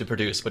expensive to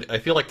produce, but I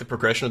feel like the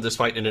progression of this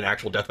fight in an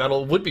actual death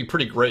battle would be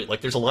pretty great. Like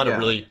there's a lot of Yeah.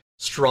 really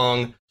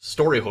strong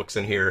story hooks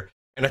in here,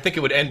 and I think it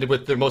would end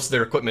with most of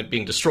their equipment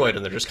being destroyed,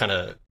 and they're just kind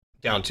of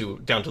down to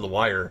the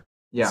wire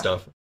Yeah.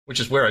 stuff, which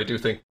is where I do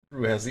think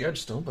Gru has the edge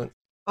still. But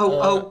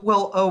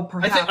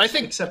Perhaps. I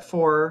think except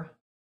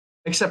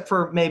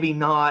for maybe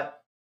not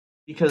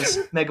because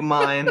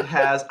Megamind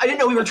has. I didn't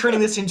know we were turning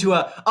this into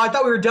I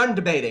thought we were done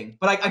debating,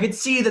 but I could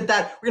see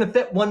that we're gonna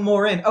fit one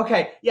more in.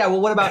 Okay, yeah.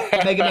 Well, what about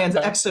Mega Man's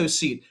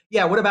exosuit?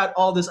 Yeah. What about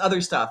all this other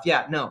stuff?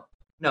 Yeah. No.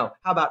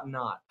 How about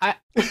not?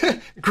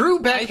 Gru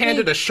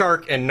backhanded a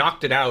shark and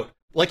knocked it out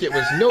like it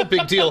was no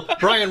big deal.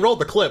 Brian, roll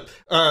the clip.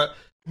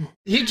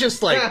 He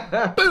just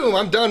like, boom,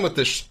 I'm done with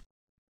this.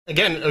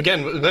 Again,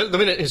 the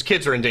minute his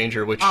kids are in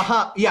danger, which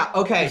Yeah.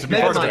 Okay. is a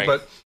big part of Megamind. it,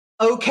 but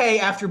Okay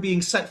after being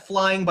sent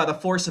flying by the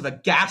force of a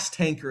gas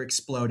tanker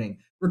exploding.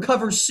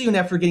 Recovers soon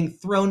after getting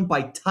thrown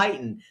by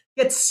Titan.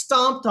 Gets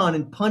stomped on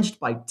and punched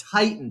by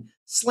Titan.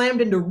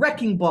 Slammed into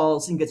wrecking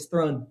balls and gets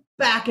thrown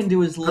back into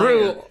his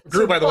lair.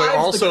 Gru, by the way,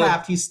 Survives also- the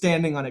craft he's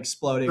standing on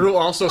exploding. Gru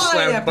also Fine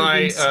slammed after by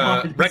being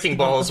smothered wrecking and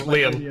balls, stomped by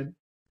Liam. Alien.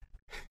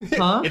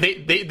 Huh?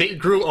 They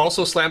Gru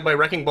also slammed by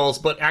wrecking balls,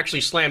 but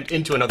actually slammed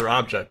into another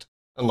object,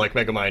 unlike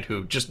Megamind,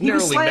 who just He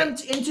was narrowly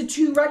slammed into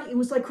 2 It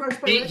was like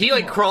crushed by He wrecking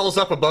like balls. crawls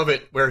up above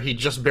it where he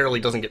just barely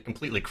doesn't get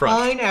completely crushed.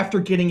 Fine after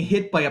getting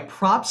hit by a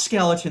prop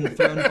skeleton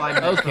thrown by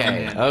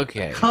Okay. Megamind.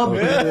 Okay.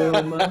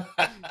 Kaboom.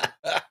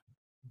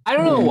 I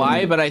don't know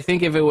why, but I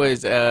think if it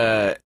was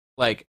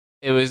like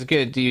it was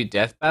gonna do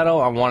death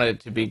battle, I wanted it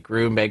to be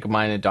Gru,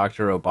 Megamind, and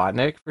Dr.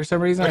 Robotnik for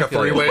some reason. Like I a feel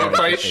three-way it was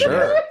fight? better.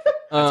 Sure.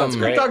 sounds Um,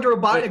 great. Dr.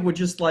 Robotnik would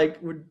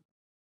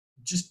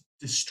just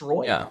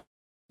destroy Yeah.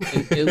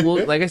 him. It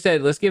will, like I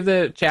said, let's give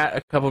the chat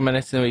a couple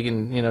minutes and we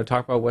can,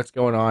 talk about what's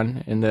going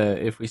on in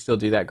the if we still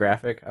do that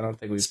graphic. I don't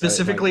think we've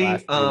Specifically, done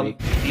it, like, last 3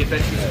 weeks. the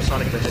Adventures of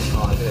Sonic the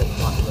Hedgehog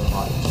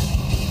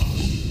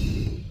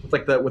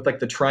with like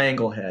the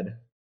triangle head.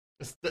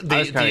 The, I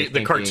was kinda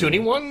the cartoony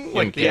thinking one, Jim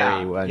like Carrey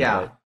Yeah, one, yeah,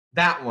 but-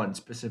 that one the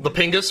specifically.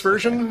 Pingus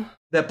version.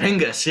 The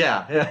Pingus,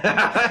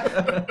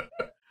 yeah.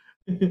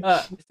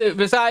 So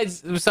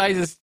besides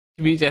this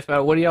community death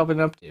battle, what have y'all been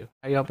up to?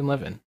 How y'all been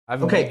living? I've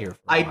been Okay, here for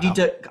a I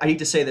while. need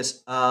to say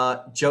this.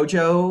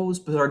 JoJo's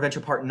Bizarre Adventure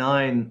Part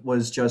 9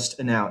 was just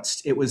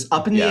announced. It was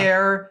up in the Yeah.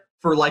 air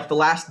for like the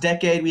last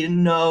decade. We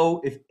didn't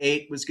know if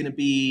 8 was going to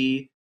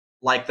be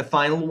like the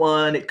final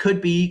one. It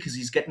could be because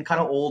he's getting kind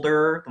of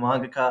older, the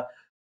mangaka,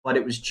 but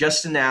it was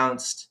just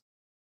announced.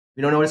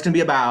 We don't know what it's going to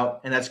be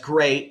about, and that's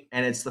great.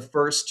 And it's the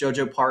first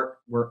JoJo part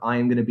where I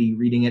am going to be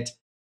reading it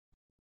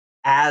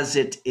as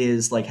it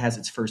is, like, has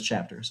its first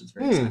chapter. So it's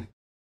very exciting.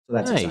 So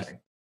that's Nice. exciting.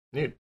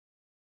 Neat.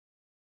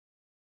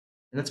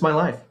 And that's my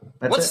life.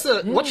 That's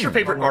What's your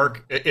favorite arc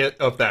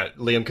of that,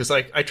 Liam? Because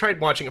I tried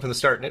watching it from the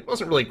start and it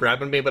wasn't really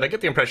grabbing me, but I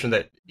get the impression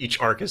that each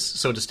arc is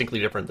so distinctly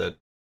different that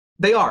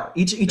They are.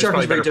 Each arc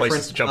probably is very better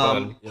places different. to jump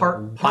on.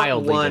 Part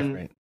Wildly one,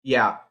 different.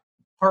 yeah.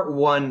 Part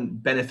 1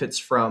 benefits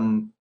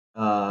from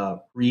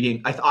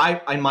reading.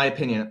 I in my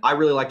opinion, I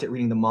really liked it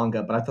reading the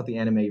manga, but I thought the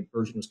anime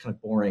version was kind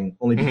of boring,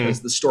 only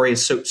because the story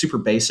is so super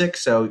basic.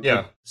 So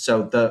Yeah.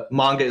 so the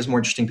manga is more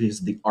interesting because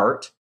of the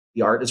art.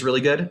 The art is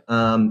really good,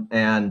 and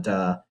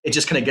it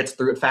just kind of gets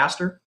through it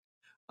faster.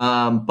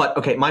 But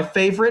okay, my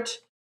favorite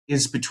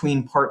is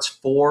between parts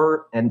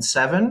 4 and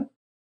 7.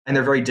 and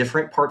they're very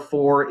different. Part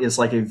 4 is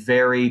like a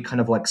very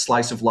kind of like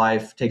slice of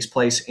life, takes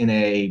place in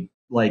a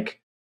like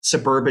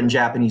suburban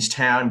Japanese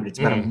town, but it's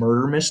about a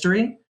murder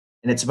mystery,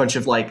 and it's a bunch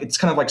of like, it's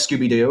kind of like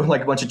Scooby-Doo,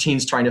 like a bunch of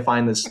teens trying to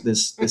find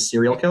this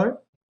serial killer.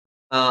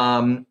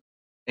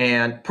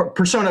 And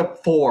Persona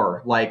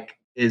 4 like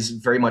is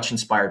very much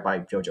inspired by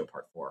JoJo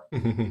Part 4.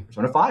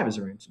 Persona 5 is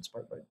very much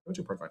inspired by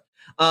JoJo Part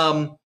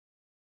 5.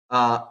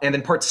 And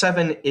then Part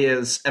 7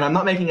 is, and I'm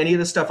not making any of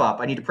this stuff up,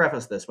 I need to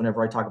preface this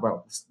whenever I talk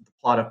about the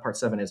plot of Part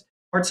 7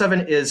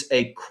 is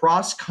a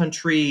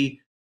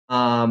cross-country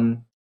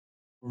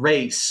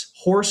race,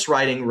 horse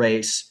riding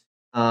race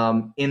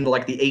in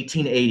like the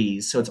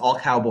 1880s. So it's all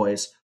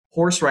cowboys,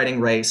 horse riding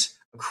race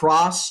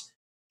across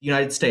the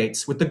United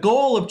States with the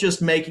goal of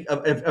just making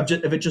of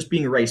it just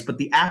being a race, but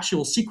the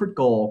actual secret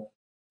goal,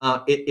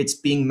 it's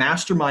being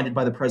masterminded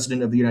by the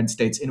President of the United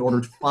States in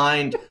order to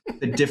find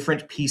the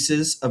different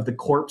pieces of the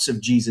corpse of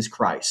Jesus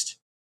Christ.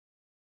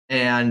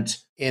 And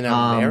In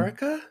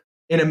America?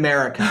 In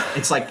America,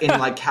 it's like in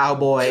like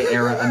cowboy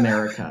era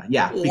America.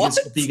 Yeah, because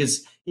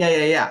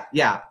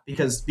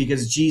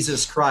because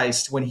Jesus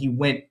Christ, when he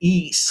went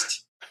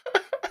east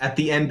at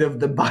the end of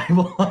the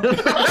Bible,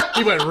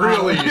 He went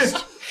real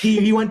east.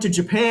 He went to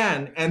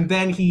Japan, and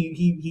then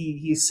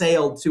he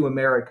sailed to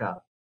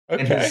America.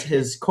 Okay. And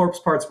his corpse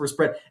parts were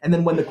spread. And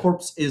then when the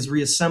corpse is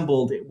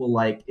reassembled, it will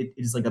like it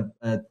is like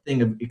a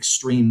thing of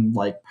extreme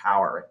like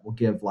power. It will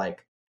give good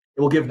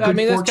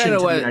fortune to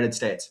the United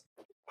States.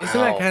 Isn't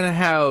that kind of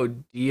how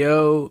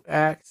Dio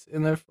acts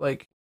in the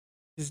like?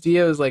 Because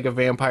Dio is like a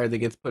vampire that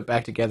gets put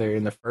back together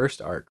in the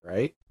first arc,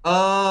 right?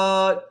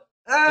 Like,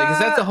 is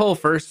that the whole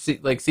first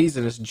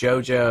season? Is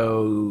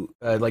JoJo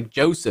like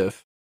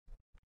Joseph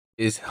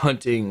is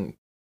hunting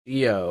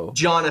Dio?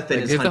 Jonathan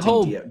like, is hunting the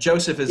whole Dio.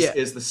 Joseph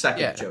is the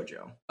second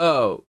JoJo.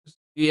 Oh,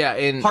 yeah.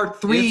 In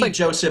Part 3, like,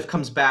 Joseph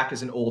comes back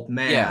as an old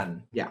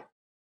man. Yeah.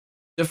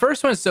 The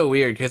first one's so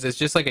weird because it's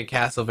just like a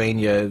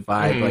Castlevania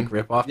vibe, like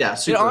ripoff. Yeah,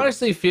 it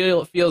honestly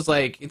feels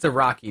like it's a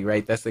Rocky,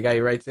 right? That's the guy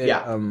who writes it.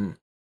 Yeah.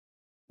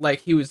 Like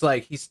he's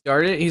like,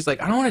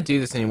 I don't want to do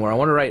this anymore. I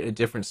want to write a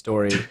different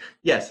story.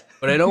 Yes.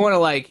 But I don't want to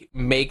like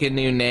make a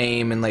new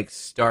name and like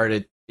start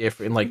a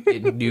different, like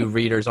get new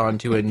readers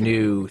onto a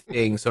new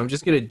thing. So I'm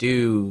just gonna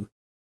do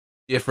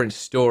different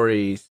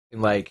stories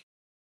and like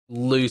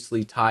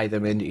loosely tie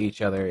them into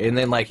each other. And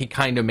then like he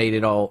kind of made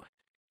it all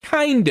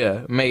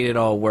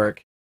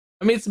work.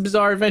 I mean, it's a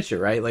bizarre adventure,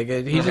 right? Like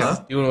he's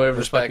just doing whatever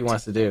the fuck he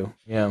wants to do.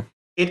 Yeah.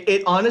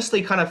 It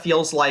honestly kind of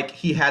feels like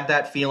he had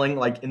that feeling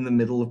like in the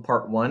middle of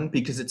Part 1,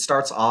 because it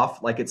starts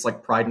off like it's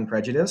like Pride and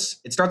Prejudice.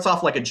 It starts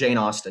off like a Jane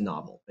Austen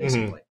novel,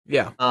 basically.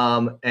 Yeah.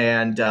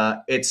 And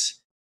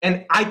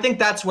I think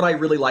that's what I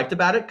really liked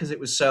about it, because it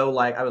was so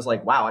like, I was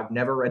like, wow, I've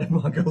never read a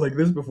manga like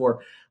this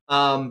before.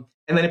 And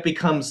then it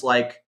becomes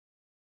like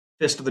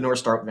Fist of the North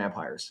Star with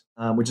vampires,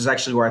 which is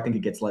actually where I think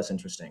it gets less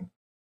interesting.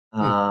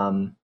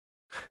 But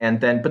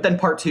then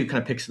Part 2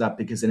 kind of picks it up,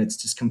 because then it's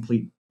just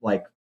complete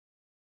like,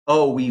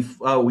 we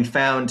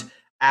found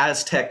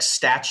Aztec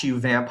statue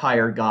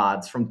vampire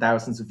gods from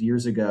thousands of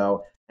years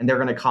ago, and they're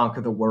going to conquer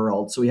the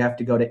world. So we have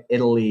to go to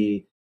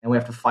Italy and we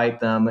have to fight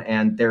them.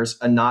 And there's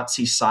a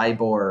Nazi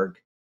cyborg,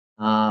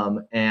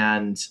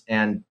 and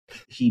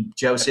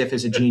Joseph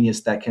is a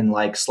genius that can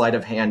like sleight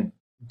of hand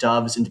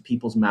doves into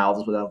people's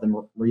mouths without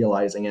them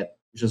realizing it,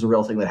 which is a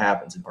real thing that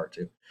happens in Part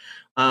 2.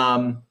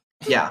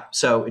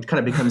 So it kind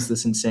of becomes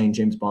this insane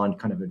James Bond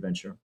kind of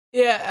adventure.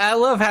 Yeah, I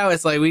love how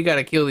it's like, we got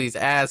to kill these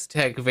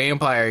Aztec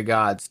vampire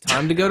gods.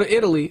 Time to go to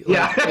Italy.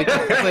 Like,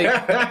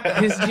 like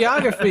his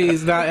geography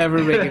is not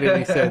ever making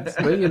any sense,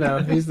 but you know,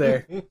 he's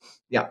there.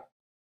 Yeah.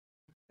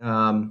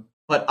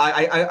 But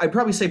I'd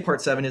probably say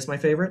Part 7 is my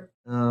favorite,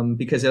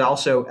 because it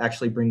also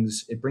actually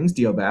brings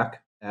Dio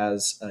back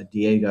as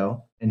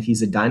Diego, and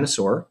he's a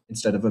dinosaur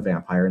instead of a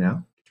vampire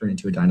now. Turn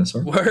into a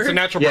dinosaur. It's a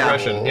natural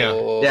progression.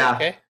 Yeah.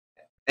 Okay.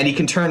 And he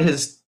can turn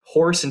his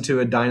horse into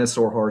a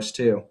dinosaur horse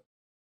too.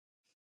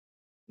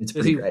 It's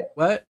pretty great.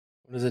 What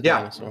is a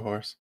dinosaur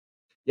horse?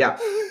 Yeah.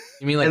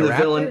 You mean like and a the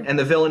raptor?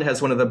 the villain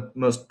has one of the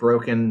most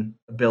broken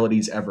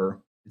abilities ever.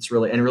 It's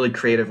really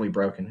creatively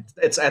broken.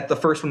 It's at the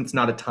first one. It's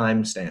not a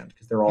time stand,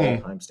 because they're all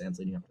time stands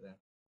leading up to that.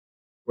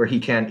 Where he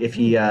can, if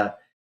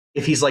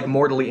he's like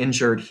mortally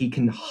injured, he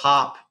can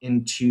hop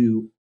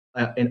into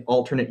an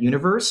alternate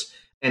universe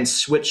and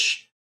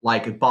switch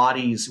like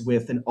bodies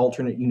with an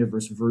alternate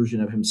universe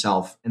version of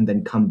himself, and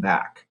then come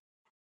back.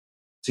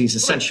 So he's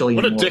essentially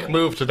what a immortal. dick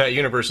move to that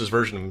universe's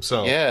version of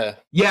himself. Yeah.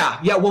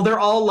 Well, they're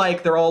all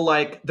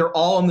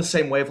on the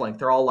same wavelength.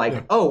 They're all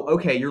like, oh,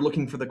 okay, you're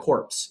looking for the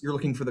corpse. You're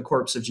looking for the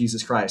corpse of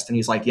Jesus Christ, and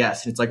he's like,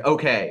 yes. And it's like,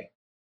 okay.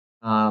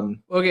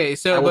 Okay,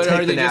 so but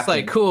are they just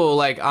like, cool?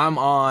 Like, I'm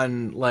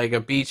on like a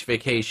beach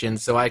vacation,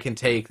 so I can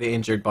take the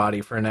injured body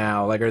for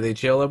now. Like, are they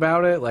chill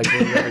about it? Like,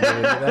 will you ever get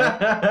into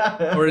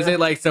that? Or is it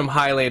like some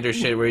Highlander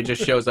shit where he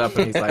just shows up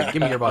and he's like,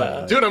 give me your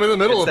body? Dude, I'm in the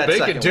middle of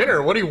baking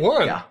dinner. One. What do you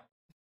want? Yeah.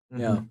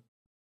 Yeah.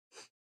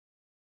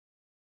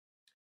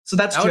 So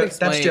that's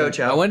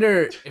JoJo. I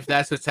wonder if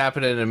that's what's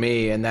happening to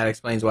me, and that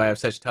explains why I have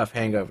such tough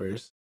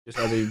hangovers. Just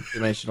other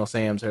dimensional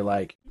Sams are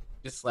like,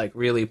 just like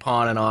really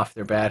pawning off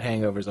their bad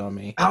hangovers on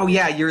me. Oh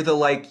yeah, you're the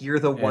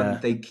one Yeah.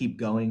 that they keep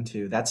going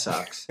to. That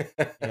sucks.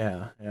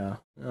 Yeah.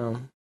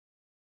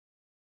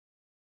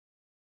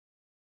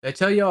 I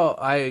tell y'all,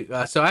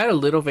 so I had a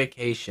little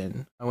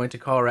vacation. I went to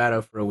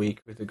Colorado for a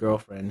week with a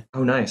girlfriend,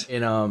 Oh nice.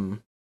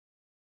 and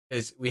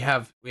is we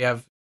have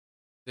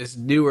this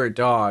newer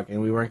dog,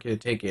 and we weren't going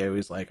to take it. It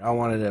was like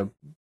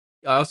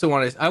I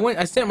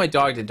sent my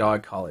dog to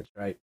dog college,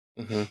 right?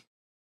 Mhm.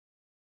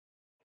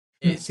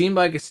 It seemed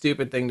like a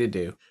stupid thing to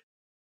do,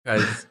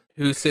 because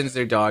who sends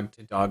their dog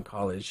to dog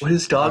college? What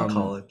is dog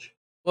college?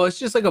 Well, it's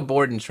just like a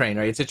board and train,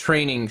 right? It's a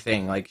training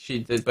thing,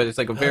 but it's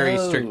like a very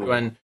strict Oh.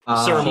 one.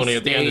 Ceremony She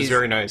at the end is stays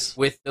very nice.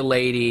 with the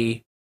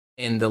lady,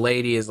 and the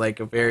lady is like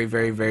a very,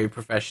 very, very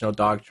professional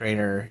dog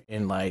trainer.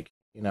 And like,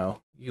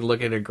 you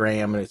look at her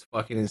gram, and it's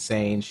fucking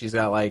insane. She's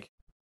got like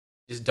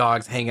just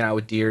dogs hanging out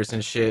with deers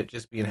and shit,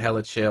 just being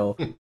hella chill.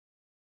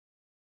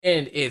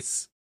 And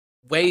it's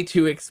way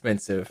too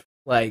expensive.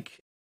 Like,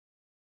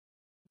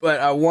 but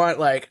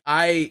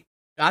I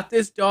got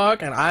this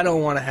dog, and I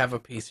don't want to have a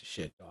piece of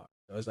shit dog.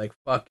 So I was like,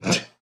 fuck it.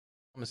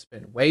 I'm gonna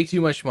spend way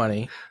too much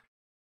money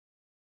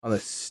on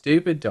this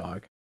stupid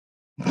dog.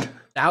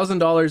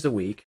 $1,000 a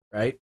week,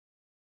 right?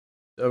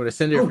 So I'm gonna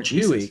send her for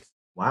Jesus. 2 weeks.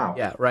 Wow.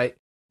 Yeah, right.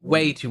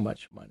 Way too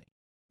much money.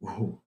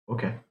 Ooh,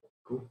 okay.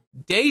 Cool.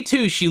 Day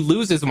 2, she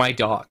loses my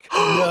dog.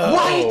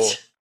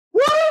 What?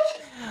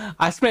 What?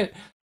 I spent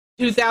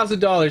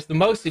 $2,000, the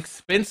most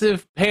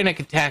expensive panic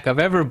attack I've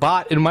ever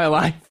bought in my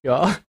life,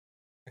 y'all.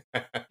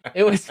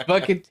 It was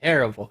fucking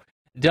terrible.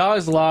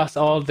 Dog's lost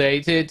all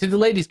day. To the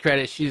lady's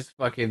credit, she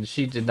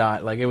did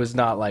not, like, it was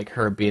not like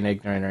her being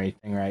ignorant or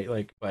anything, right?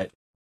 Like, but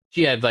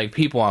she had like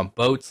people on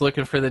boats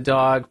looking for the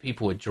dog,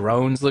 people with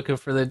drones looking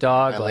for the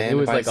dog. Like, it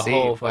was like a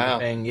whole fucking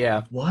thing.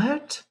 Yeah.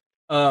 What?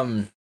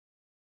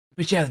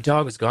 But yeah, the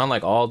dog was gone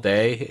like all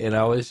day, and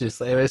it was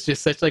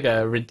just such like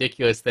a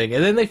ridiculous thing.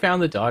 And then they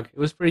found the dog. It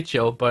was pretty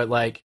chill, but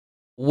like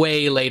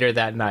way later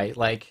that night,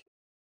 like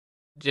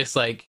just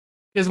like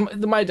because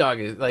my dog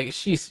is like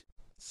she's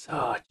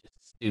such a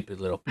stupid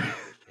little piece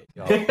of shit,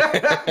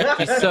 y'all.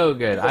 She's so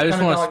good. I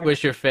just want to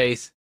squish her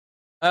face.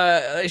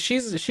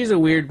 She's a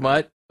weird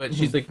mutt, but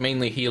she's like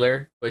mainly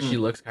healer, but she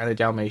looks kind of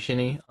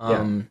Dalmatian-y.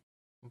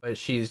 But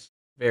she's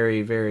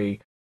very, very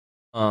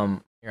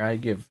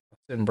here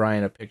send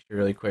Brian a picture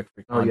really quick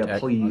for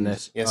context on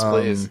this. Yes,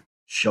 please.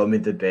 Show me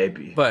the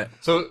baby. But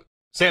So,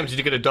 Sam, did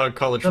you get a dog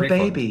college the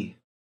refund? baby.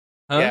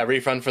 huh? Yeah,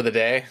 refund for the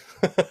day.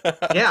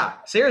 Yeah,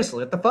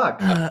 seriously, what the fuck?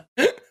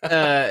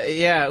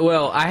 Yeah,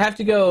 well, I have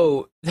to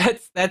go. I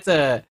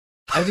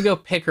have to go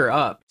pick her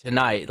up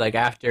tonight. Like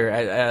after,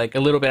 like a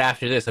little bit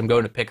after this, I'm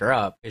going to pick her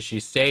up because she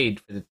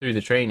stayed through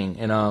the training.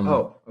 And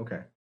Oh,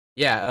 okay.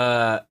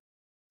 yeah.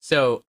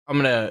 So I'm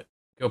gonna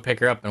go pick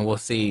her up, and we'll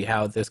see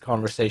how this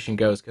conversation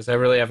goes because I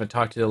really haven't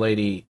talked to the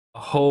lady a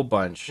whole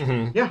bunch.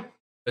 Mhm. Yeah.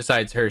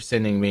 Besides her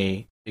sending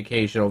me the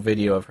occasional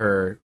video of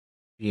her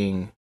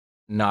being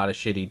not a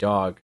shitty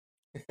dog.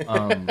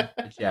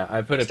 But yeah,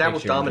 I put a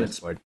Established picture in dominance.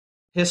 Discord.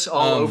 Hiss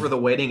all Um, over the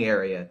waiting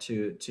area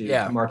to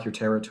yeah. mark your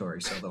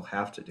territory, so they'll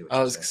have to do it.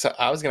 I was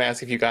going to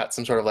ask if you got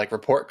some sort of like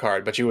report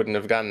card, but you wouldn't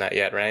have gotten that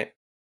yet, right?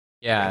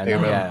 Yeah, Yeah,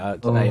 no, yeah.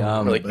 Tonight,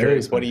 Oh, Really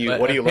curious. What do you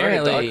learn at dog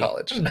apparently-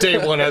 college?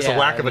 Day one has a Yeah,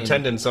 lack I of mean-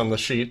 attendance on the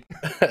sheet.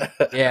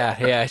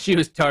 yeah, she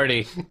was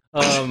tardy.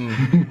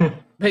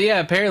 But yeah,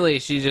 apparently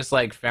she just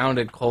like found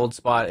a cold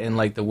spot in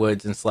like the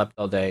woods and slept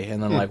all day,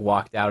 and then like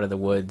walked out of the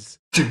woods.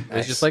 It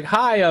was just like,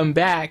 "Hi, I'm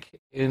back,"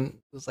 and it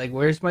was like,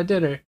 "Where's my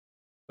dinner?"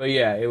 But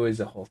yeah, it was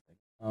a whole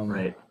thing.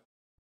 Right.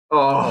 That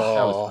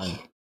Oh, was fun.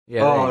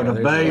 Yeah, Oh, there you go. the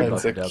There's baby. little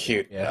That's a buttered up.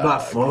 cute Yeah. my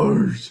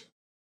first.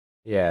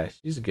 Yeah,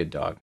 she's a good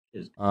dog.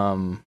 She is.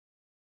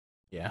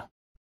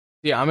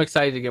 Yeah, I'm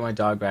excited to get my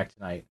dog back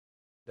tonight.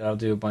 That'll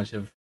do a bunch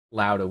of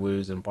loud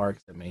woos and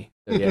barks at me.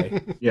 So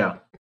yay. Yeah.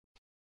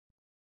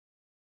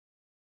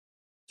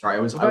 Sorry, I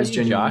was What about you,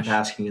 genuinely Josh?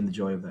 basking in the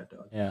joy of that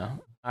dog. Yeah.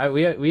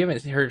 We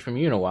haven't heard from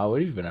you in a while.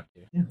 What have you been up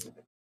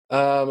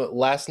to?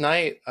 Last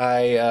night,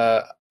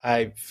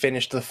 I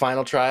finished the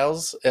final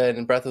trials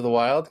in Breath of the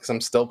Wild because I'm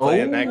still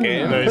playing that Oh,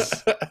 game.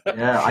 nice.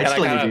 Yeah, I And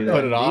still need to kinda do that.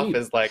 put it off Indeed.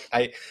 as like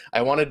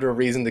I wanted a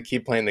reason to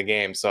keep playing the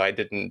game, so I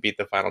didn't beat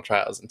the final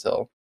trials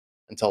until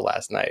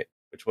last night,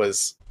 which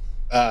was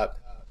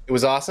it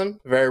was awesome,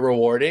 very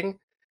rewarding.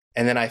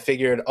 And then I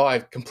figured, oh,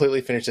 I've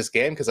completely finished this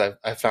game because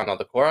I've found all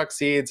the Korok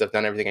seeds, I've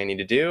done everything I need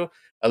to do.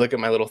 I look at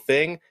my little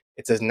thing,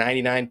 it says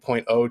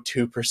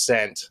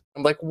 99.02%.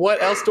 I'm like,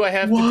 what else do I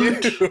have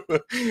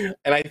to do?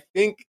 And I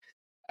think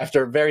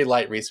after very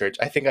light research,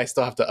 I think I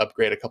still have to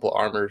upgrade a couple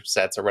armor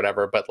sets or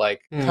whatever, but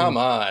like, come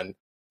on.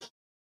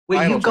 Wait,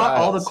 Final you got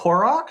all the trials.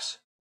 Koroks?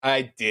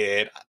 I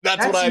did.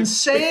 That's what I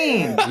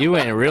insane. You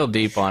went real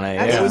deep on it.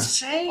 That's Yeah.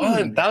 insane.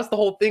 fun. That was the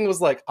whole thing, was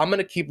like, I'm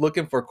gonna keep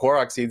looking for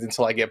Korok seeds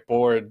until I get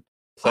bored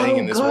playing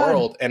in this good.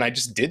 world, and I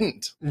just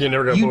didn't. You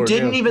never got You bored.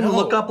 didn't yeah. even No.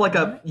 look up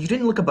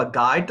a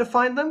guide to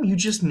find them? You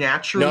just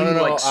naturally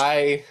No. like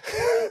I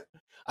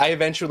I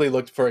eventually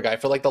looked for a guy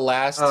for like the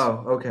last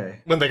Oh, okay.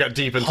 When they got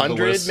deep into the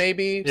 100 list.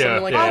 maybe, Yeah,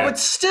 something like yeah. Oh, that. but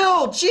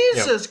still,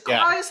 Jesus Yeah.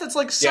 Christ, that's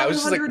like Yeah, I 700 was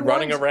just like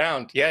running ones.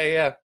 around. Yeah.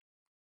 It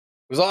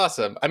was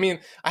awesome. I mean,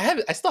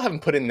 I still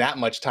haven't put in that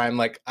much time.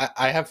 Like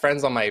I have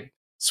friends on my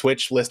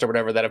Switch list or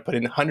whatever that have put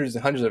in hundreds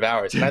and hundreds of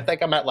hours, and I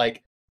think I'm at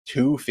like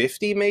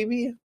 250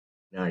 maybe.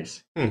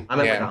 Nice. Hmm. I'm at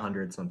like Yeah.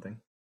 100 something.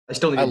 I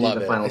still need I to do love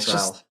the it. final It's just-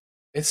 trials.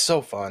 It's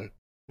so fun.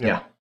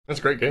 Yeah. That's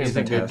a great game. It's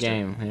a good fantastic.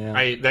 game.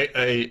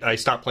 Yeah. I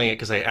stopped playing it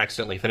because I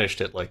accidentally finished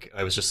it. Like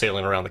I was just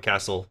sailing around the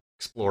castle,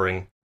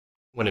 exploring,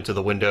 went into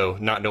the window,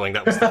 not knowing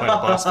that was the final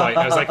boss fight. And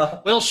I was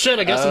like, well, shit,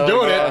 I guess I'm Oh,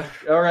 doing yeah.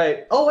 it. All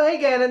right. Oh, hey,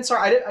 Gannon.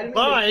 Sorry, I didn't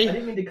Bye.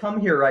 mean to come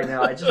here right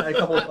now. I just had a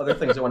couple of other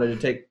things I wanted to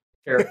take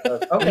care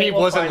of. Okay, He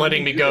well, wasn't fine, letting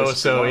you me can do go,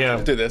 this. so yeah.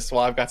 Let's do this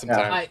while I've got some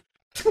Yeah. time.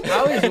 I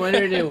always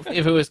wondered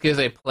if it was because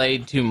I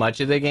played too much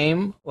of the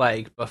game,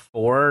 like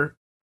before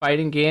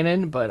fighting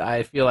Ganon, but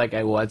I feel like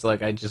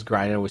I just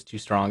grinded was too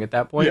strong at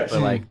that point. Yes.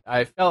 But like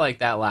I felt like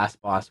that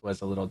last boss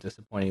was a little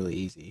disappointingly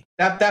easy.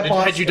 That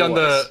boss Had you done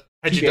was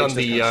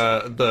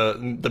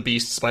the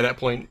beasts by that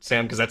point,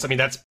 Sam? Because that's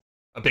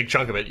a big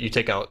chunk of it. You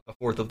take out a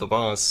fourth of the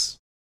boss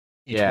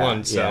each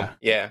one. So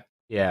Yeah.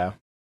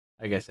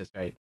 I guess that's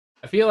right.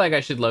 I feel like I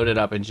should load it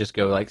up and just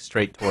go like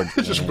straight towards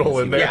Just Ganon roll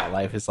and in see there. what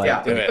life is like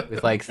Yeah. Do it.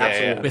 with like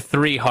Yeah. with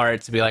 3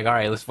 hearts to be like, all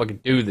right, let's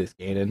fucking do this,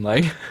 Ganon.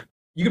 Like,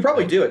 You could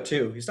probably do it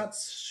too. He's not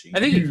super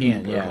I think you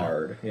can, yeah.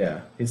 hard.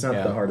 Yeah, he's not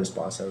Yeah. the hardest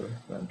boss ever.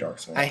 Dark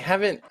Souls. I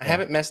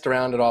haven't messed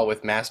around at all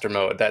with master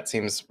mode. That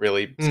seems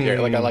really scary.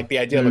 Like I like the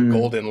idea of a Mm.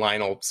 golden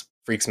Lionel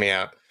freaks me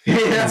out. yeah,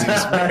 It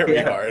seems very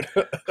yeah. hard.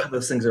 God,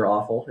 those things are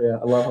awful. Yeah,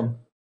 I love them.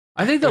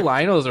 I think the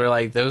Lionels are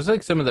like those are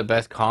like some of the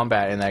best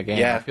combat in that game.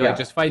 Yeah. I feel Yeah. like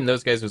just fighting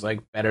those guys was like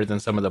better than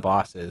some of the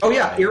bosses. Oh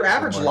yeah, Like, your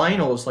average more-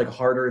 Lionel is like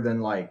harder than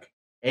like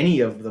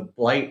any of the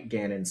Blight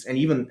Ganons,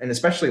 and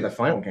especially the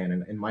final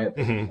Ganon, in my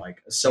opinion.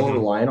 Like a silver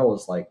Lionel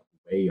is like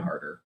way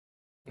harder.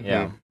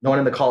 Yeah. The one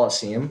in the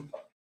Coliseum,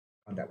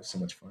 oh, that was so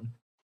much fun.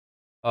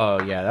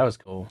 Oh yeah, that was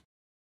cool.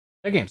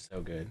 That game's so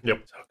good.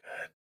 Yep. So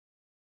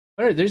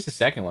good. There's a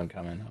second one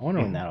coming. I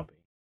wonder when that'll be.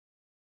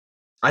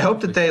 I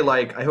hope that they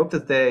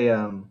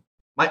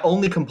my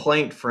only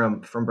complaint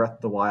from Breath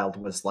of the Wild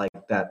was like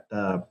that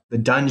the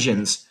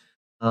dungeons,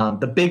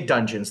 the big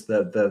dungeons,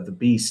 the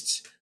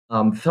beasts,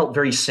 felt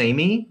very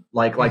samey,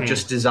 like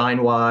just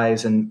design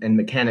wise and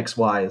mechanics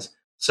wise.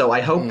 So I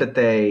hope that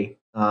they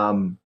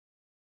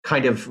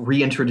kind of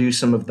reintroduce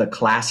some of the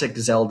classic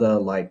Zelda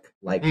like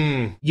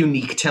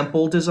unique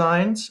temple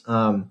designs.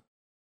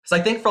 Because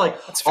I think for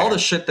like That's all fair. the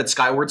shit that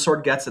Skyward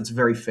Sword gets, it's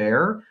very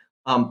fair.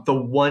 The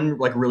one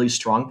like really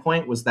strong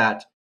point was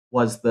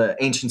the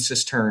ancient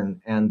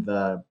cistern and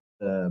the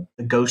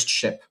ghost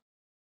ship.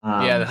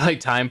 Yeah, the, like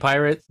time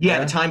pirates. Yeah,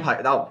 the time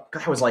pirate.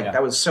 That was like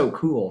that was so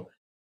cool.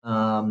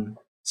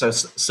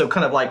 So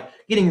kind of like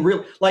getting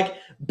real, like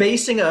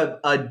basing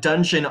a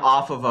dungeon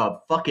off of a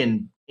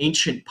fucking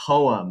ancient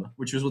poem,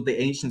 which was what the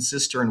ancient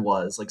cistern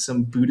was, like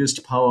some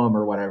Buddhist poem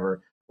or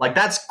whatever. Like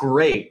that's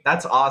great.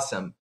 That's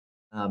awesome.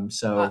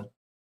 So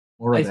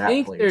more of I that,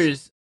 think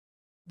please.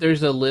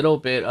 there's a little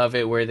bit of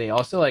it where they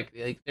also like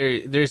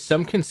there's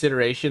some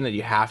consideration that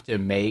you have to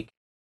make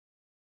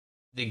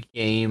the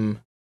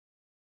game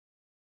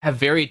have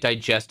very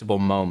digestible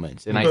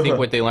moments, and I think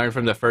what they learned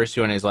from the first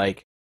one is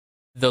like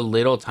the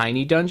little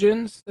tiny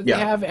dungeons that Yeah.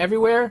 they have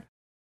everywhere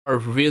are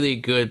really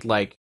good,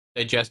 like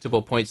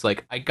digestible points.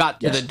 Like I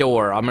got to Yes. the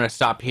door, I'm gonna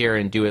stop here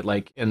and do it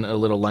like in a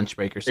little lunch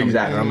break or something,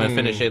 Exactly. or I'm gonna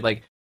finish it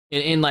like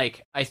in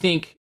like I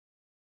think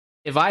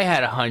if I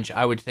had a hunch,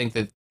 I would think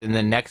that in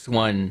the next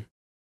one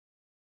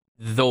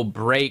they'll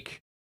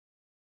break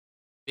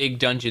big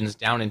dungeons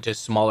down into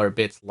smaller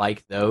bits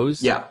like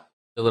those. Yeah.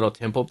 The little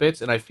temple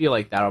bits, and I feel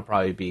like that'll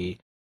probably be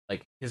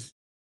like because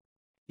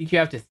I think you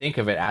have to think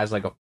of it as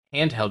like a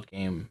handheld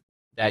game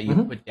that you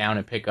Mhm. put down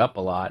and pick up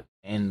a lot,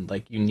 and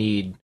like you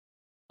need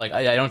like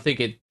I don't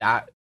think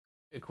that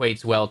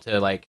equates well to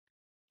like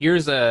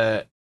here's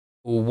a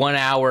 1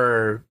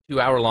 hour, 2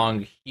 hour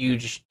long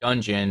huge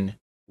dungeon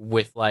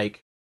with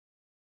like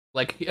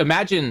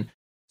imagine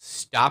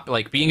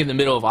being in the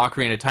middle of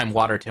Ocarina of Time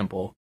Water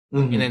Temple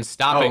Mhm. and then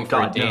stopping Oh, for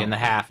God, a day no. and a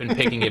half and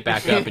picking it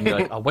back up and you're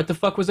like, oh, what the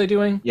fuck was I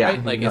doing? Yeah.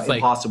 Right? Like no, it's like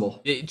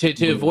impossible.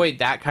 to avoid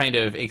that kind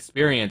of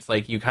experience,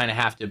 like you kind of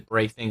have to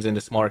break things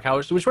into smaller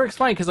couches, which works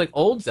fine because like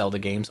old Zelda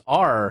games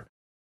are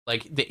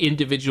like the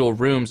individual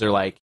rooms are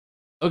like,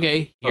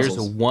 okay, here's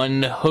Puzzles.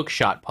 one hook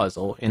shot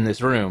puzzle in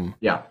this room,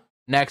 Yeah.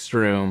 next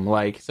room,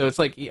 like so it's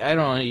like I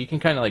don't know, you can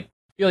kind of like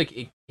feel like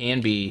it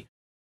can be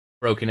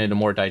broken into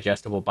more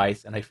digestible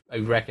bites, and I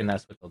reckon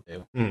that's what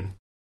they'll do.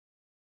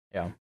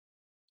 Yeah,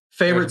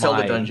 Favorite There's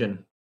Zelda my-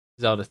 dungeon.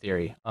 Zelda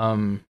theory.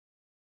 God.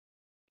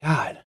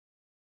 I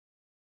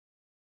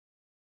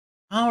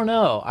don't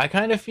know. I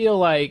kind of feel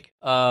like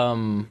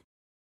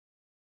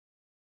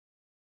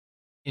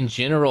in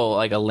general,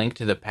 like A Link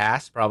to the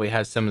Past probably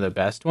has some of the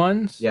best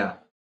ones. Yeah.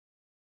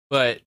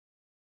 But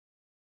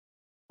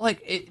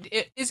like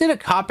is it a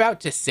cop out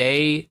to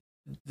say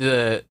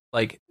the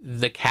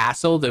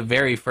castle, the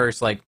very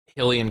first like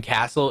Hylian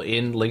castle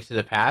in Link to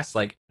the Past,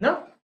 like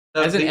No.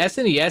 as an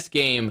SNES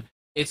game,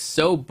 it's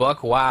so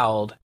buck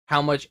wild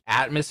how much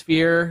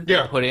atmosphere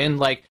they put in.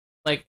 Like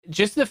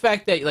just the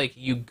fact that like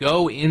you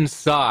go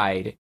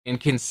inside and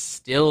can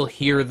still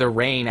hear the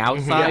rain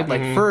outside.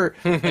 Like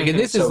and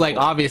this is like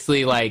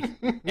obviously like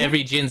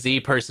every Gen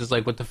Z person's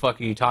like, what the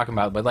fuck are you talking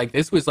about? But like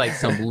this was like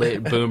some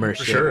lit boomer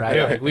shit, sure, right?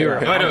 yeah. Like we were.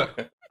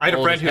 I had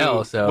a friend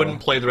who so.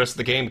 wouldn't play the rest of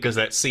the game because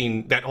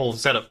that whole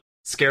setup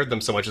scared them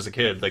so much as a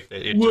kid. Like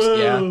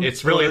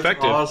it's really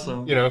effective.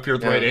 Awesome. You know, if you're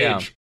the right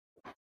age.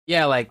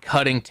 Yeah, like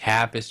cutting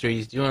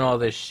tapestries, doing all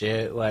this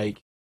shit,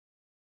 like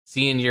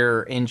seeing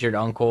your injured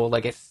uncle.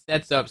 Like it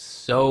sets up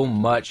so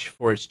much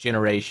for its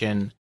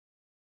generation.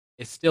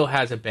 It still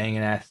has a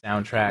banging ass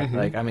soundtrack.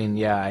 Like, I mean,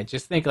 yeah, I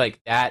just think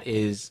like that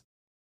is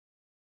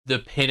the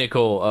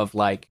pinnacle of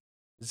like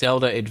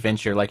Zelda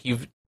adventure. Like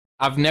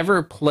I've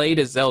never played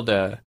a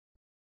Zelda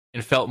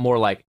and felt more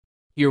like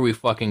here we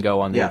fucking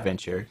go on the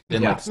adventure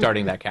than like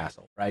starting that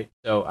castle, right?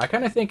 So I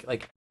kind of think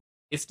like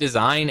its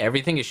design,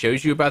 everything it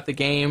shows you about the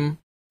game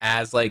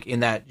as like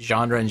in that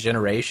genre and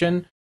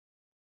generation.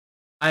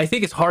 I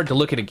think it's hard to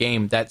look at a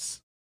game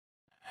that's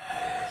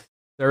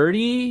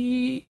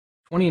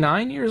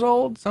 29 years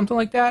old, something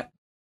like that,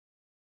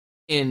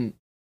 and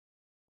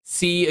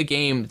see a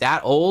game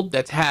that old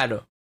that's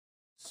had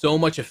so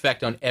much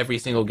effect on every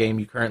single game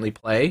you currently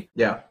play.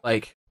 Yeah.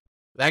 Like,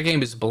 that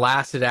game is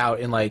blasted out,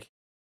 and, like,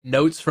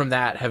 notes from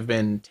that have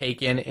been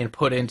taken and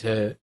put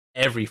into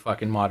every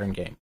fucking modern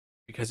game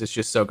because it's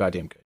just so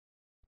goddamn good.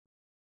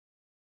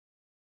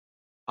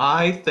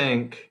 I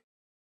think,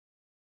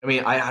 I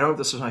mean, I don't know if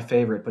this was my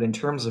favorite, but in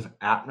terms of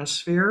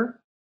atmosphere,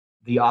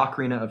 the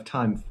Ocarina of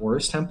Time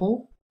Forest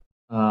Temple,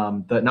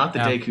 not the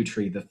Deku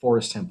Tree, the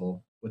Forest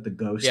Temple with the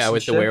ghosts. Yeah,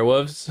 with the shit.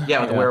 werewolves.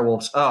 Yeah, with the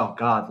werewolves. Oh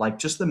god, like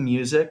just the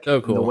music, so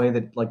cool. The way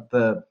that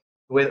the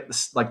way that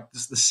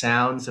just the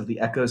sounds of the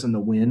echoes in the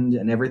wind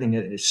and everything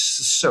is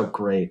so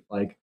great.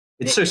 Like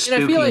it's so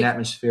spooky and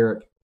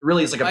atmospheric. It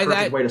really is like a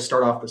perfect way to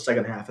start off the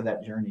second half of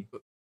that journey.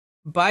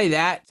 By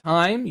that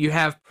time, you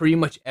have pretty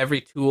much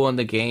every tool in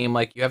the game.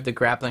 Like you have the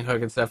grappling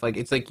hook and stuff. Like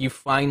it's like you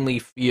finally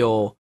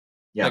feel.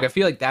 Yeah. Like I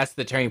feel like that's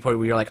the turning point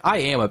where you're like, I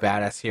am a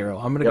badass hero.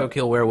 I'm gonna go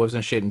kill werewolves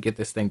and shit and get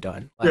this thing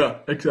done. Like, yeah,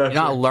 exactly.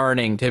 You're not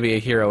learning to be a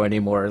hero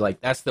anymore.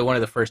 Like that's one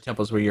of the first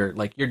temples where you're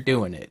like you're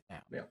doing it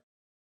now. Yeah.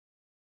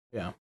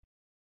 Yeah.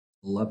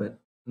 Love it.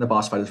 And the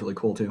boss fight is really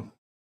cool too.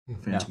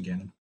 Phantom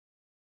Ganon.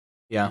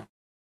 Yeah.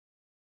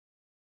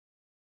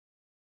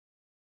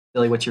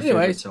 Billy, what's your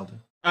favorite Zelda?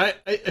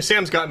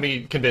 Sam's got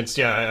me convinced.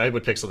 Yeah, I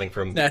would pick something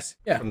from SNES.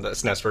 Yeah. From the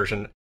SNES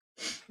version.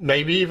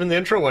 Maybe even the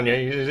intro one. Yeah,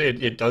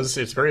 it does.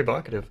 It's very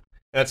evocative.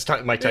 That's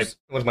my type.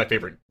 One of my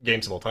favorite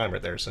games of all time,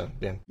 right there. So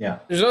yeah.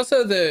 There's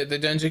also the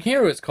dungeon. I can't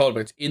remember what it's called,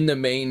 but it's in the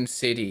main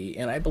city,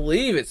 and I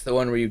believe it's the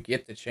one where you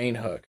get the chain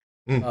hook.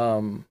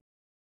 And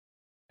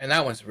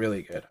that one's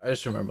really good. I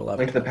just remember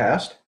loving. Link to the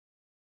Past.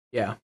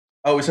 Yeah.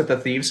 Oh, is it the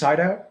Thieves'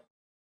 Hideout?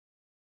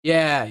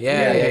 Yeah.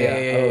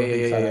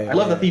 I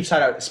love the Thieves'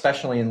 Hideout,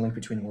 especially in Link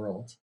Between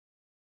Worlds.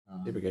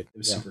 Super good. It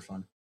was super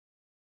fun.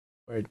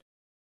 Word.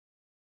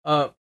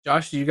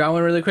 Josh, you got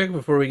one really quick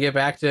before we get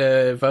back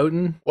to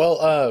voting?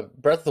 Well,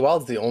 Breath of the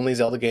Wild is the only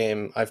Zelda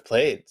game I've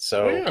played,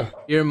 so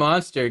you're a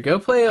monster. Go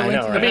play a Link to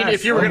the Past. I mean,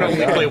 if you were going to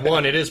only play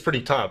one, it is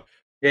pretty top.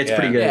 Yeah, it's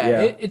pretty good.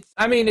 Yeah, it's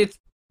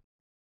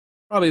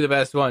probably the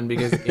best one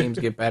because games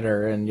get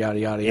better and yada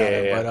yada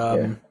yada.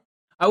 But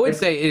I would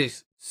say it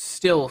is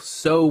still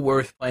so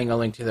worth playing a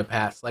Link to the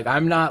Past. Like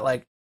I'm not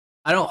like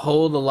I don't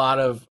hold a lot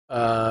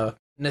of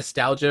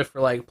nostalgia for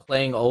like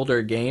playing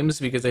older games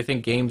because I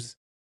think games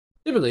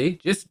typically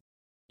just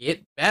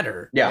get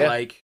better. Yeah.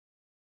 Like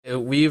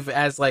we've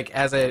as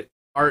a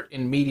art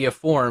and media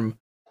form,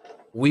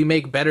 we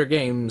make better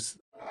games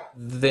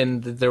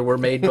than there were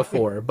made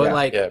before.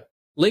 But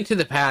Link to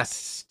the Past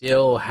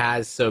still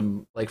has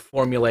some like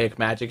formulaic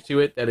magic to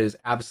it that is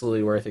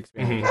absolutely worth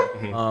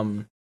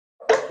experiencing.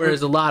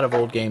 Whereas a lot of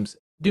old games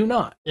do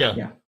not.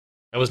 Yeah.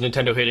 That was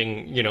Nintendo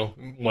hitting,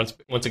 once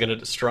again at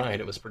its stride.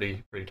 It was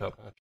pretty top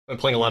notch. I'm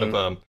playing a lot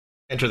of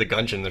Enter the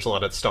Gungeon. There's a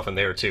lot of stuff in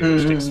there too,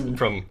 which takes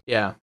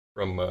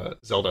from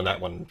Zelda and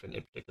that one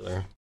in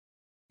particular.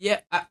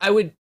 Yeah, I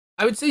would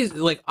say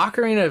like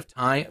Ocarina of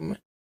Time,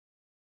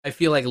 I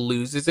feel like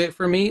loses it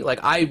for me. Like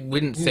I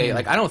wouldn't say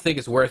like I don't think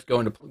it's worth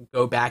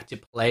go back to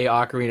play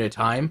Ocarina of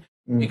Time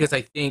because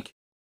I think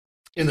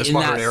in this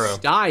modern era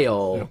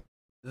style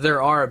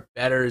there are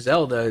better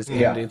Zeldas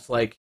and it's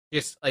like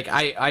just like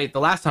I the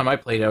last time I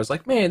played it I was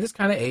like, man, this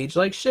kind of aged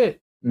like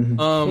shit.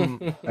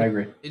 I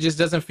agree. It just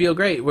doesn't feel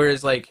great.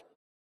 Whereas like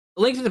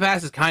Link to the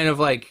Past is kind of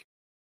like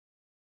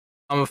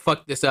I'm gonna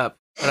fuck this up,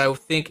 but I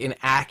think an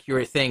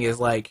accurate thing is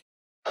like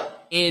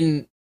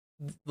in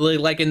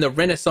the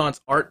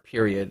Renaissance art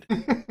period,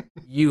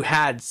 you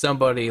had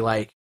somebody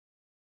like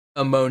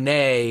a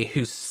Monet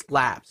who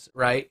slaps,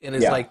 right? And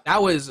it's like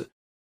that was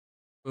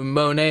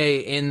Monet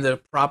in the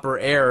proper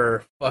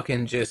era,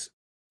 fucking just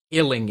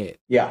killing it.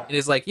 Yeah, and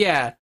it's like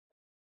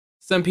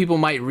some people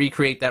might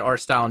recreate that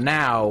art style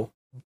now,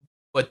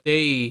 but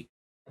they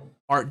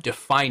aren't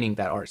defining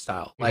that art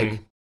style. Like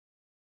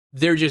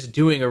they're just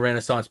doing a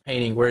Renaissance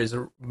painting, whereas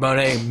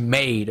Monet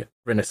made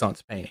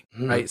Renaissance painting,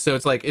 right? So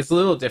it's like it's a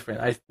little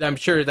different. I'm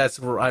sure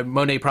that's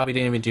Monet probably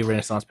didn't even do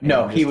Renaissance painting.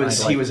 No, he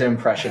was an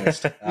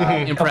impressionist.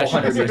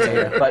 Impressionist,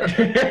 later, but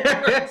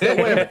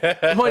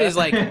the point is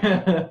like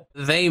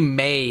they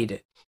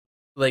made.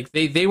 Like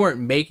they weren't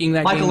making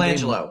that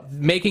Michelangelo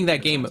game. Making that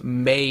game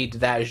made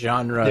that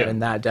genre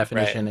and that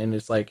definition, and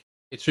it's like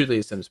it truly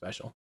is something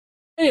special.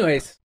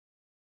 Anyways,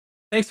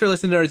 thanks for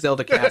listening to our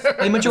Zelda cast.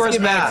 Hey, Majora's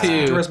Mask.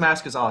 Majora's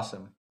Mask is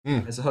awesome.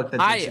 It's a hook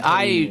that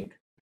I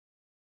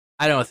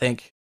don't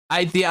think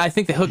I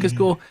think the hook is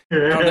cool. I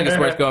don't think it's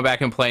worth going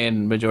back and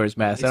playing Majora's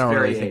Mask. I don't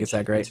really think it's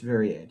that great. It's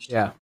very aged.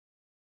 Yeah.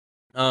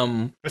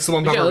 It's the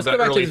one problem with that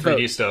early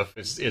 3D stuff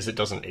is it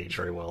doesn't age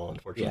very well,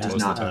 unfortunately,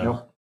 most of the time.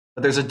 No.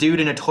 But there's a dude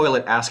in a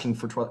toilet asking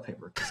for toilet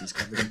paper because he's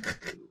covered in poo.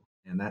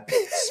 And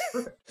that's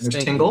perfect. And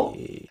there's Tingle.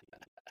 And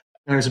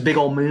there's a big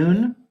old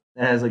moon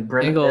that has like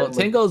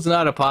Tingle's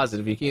not a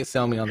positive. You can't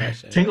sell me on that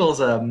shit. Tingle's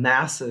a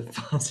massive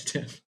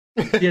positive.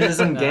 He has his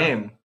own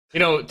game.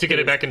 You know, to get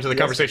it back into the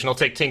conversation, I'll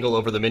take Tingle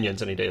over the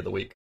minions any day of the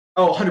week.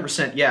 Oh,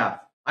 100%, yeah.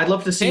 I'd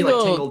love to see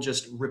Tingle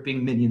just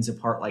ripping minions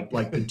apart like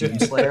the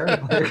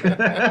Doomslayer.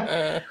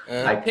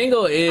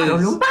 Tingle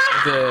is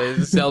the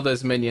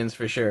Zelda's minions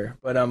for sure.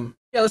 But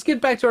yeah, let's get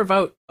back to our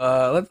vote.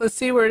 Let's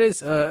see where it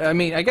is. I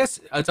mean, I guess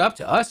it's up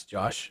to us,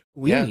 Josh.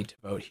 We need to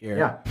vote here.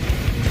 Yeah.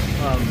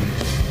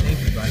 Thank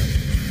you, Brian.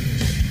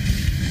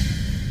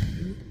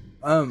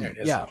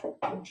 Yeah.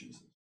 Oh, Jesus.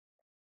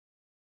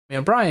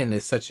 Man, Brian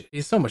is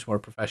he's so much more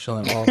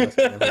professional than all of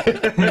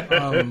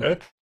us.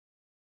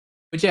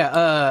 But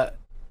yeah,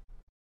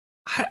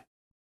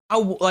 I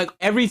like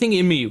everything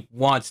in me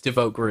wants to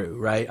vote Gru,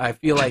 right? I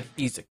feel like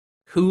he's a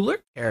cooler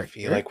character.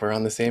 I feel like we're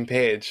on the same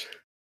page.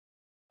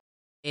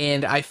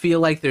 And I feel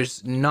like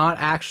there's not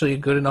actually a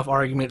good enough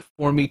argument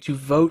for me to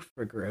vote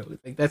for Gru.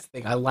 Like that's the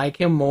thing. I like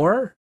him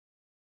more.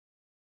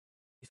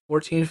 He's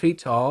 14 feet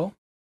tall.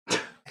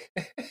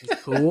 He's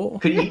cool.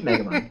 Could eat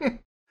Megamind.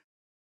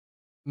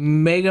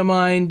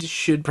 Megamind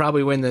should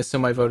probably win this, so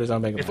my vote is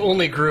on Megamind. If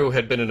only Gru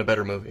had been in a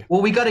better movie.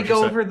 Well, we got to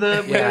go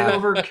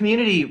over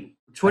community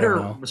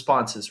Twitter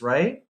responses,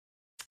 right?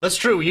 That's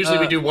true. Usually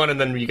we do one,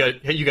 and then you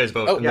guys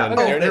vote. Oh, yeah.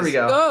 There we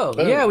go.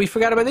 Oh, yeah, we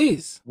forgot about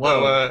these.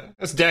 Well,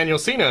 that's Daniel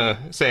Cena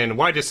saying,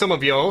 why do some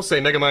of y'all say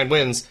Megamind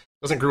wins?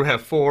 Doesn't Gru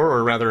have 4,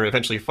 or rather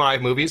eventually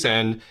 5 movies,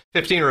 and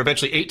 15 or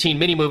eventually 18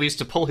 mini-movies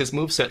to pull his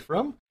moveset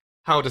from?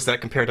 How does that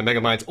compare to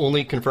Megamind's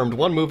only confirmed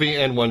 1 movie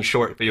and 1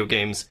 short video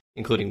games,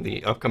 including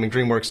the upcoming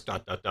DreamWorks ...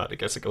 I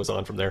guess it goes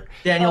on from there.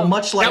 Daniel,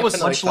 much like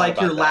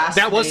your last...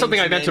 That was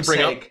something I meant to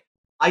bring up.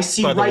 I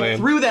see right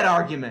through that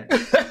argument.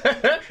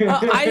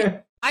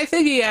 I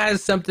think he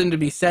has something to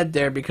be said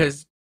there,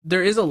 because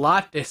there is a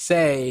lot to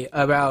say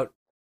about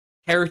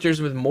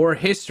characters with more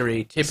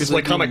history typically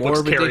like comic more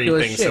books carry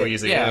ridiculous things shit. so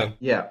easy.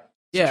 Yeah.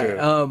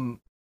 So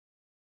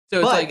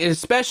it's like,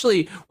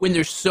 especially when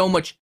there's so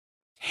much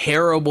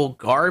terrible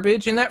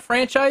garbage in that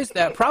franchise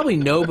that probably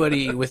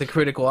nobody with a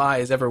critical eye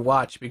has ever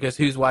watched, because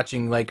who's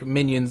watching like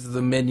Minions,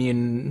 the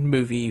Minion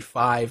movie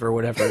 5 or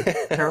whatever?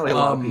 Apparently a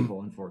lot of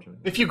people,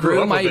 unfortunately. If you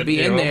grew up might with it,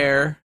 be in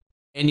there,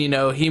 and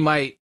he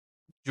might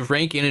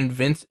drink an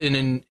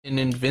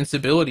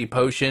invincibility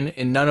potion,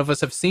 and none of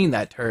us have seen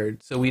that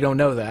turd, so we don't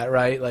know that,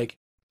 right? Like,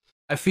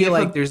 I feel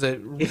like there's a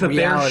if a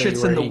bear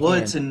shits in the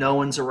woods and no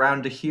one's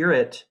around to hear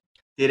it,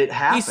 did it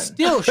happen? He's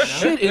still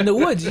shit in the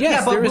woods.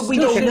 Yes, yeah, but we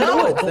don't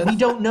know. But we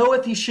don't know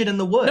if he's shit in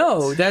the woods.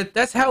 No,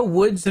 that's how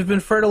woods have been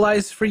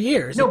fertilized for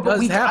years. No, but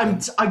we're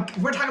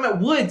talking about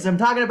woods. I'm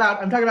talking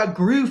about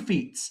Gru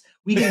feats.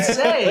 We can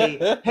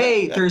say,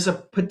 hey, there's a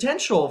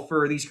potential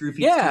for these Gru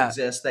feats to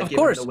exist that give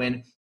him the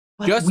win.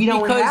 But we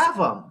don't have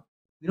them.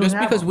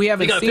 Because we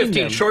haven't seen 15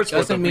 them shorts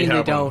doesn't mean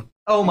they don't.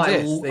 Oh my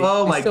exist.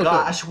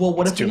 gosh! Well,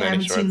 what if we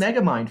haven't shorts. seen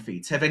Megamind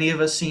feats? Have any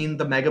of us seen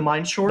the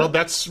Megamind short? Well,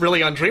 that's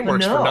really on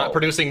DreamWorks for not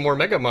producing more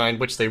Megamind,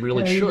 which they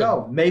really there should. You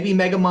go. Maybe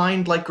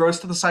Megamind grows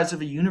to the size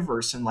of a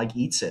universe and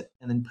eats it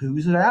and then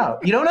poos it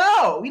out. You don't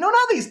know. We don't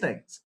know these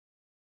things.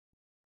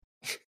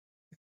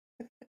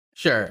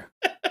 Sure.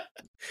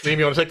 Liam,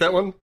 you want to take that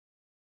one?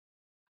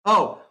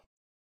 Oh,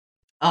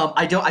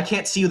 I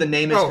can't see who the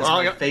name is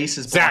because my face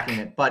is blocking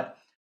it. But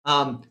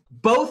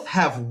both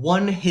have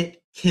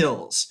one-hit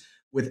kills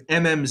with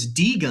MM's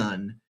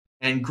D-Gun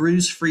and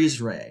Gru's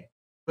Freeze Ray.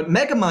 But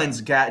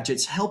Megamind's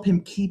gadgets help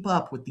him keep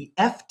up with the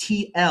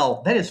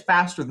FTL, that is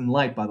faster than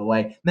light, by the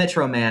way,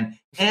 Metro Man,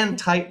 and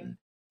Titan.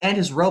 And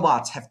his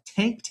robots have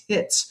tanked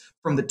hits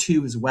from the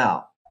two as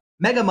well.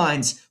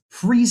 Megamind's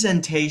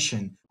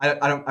presentation,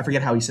 I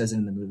forget how he says it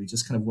in the movie,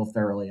 just kind of Will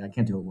Ferrell-y. I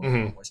can't do a Will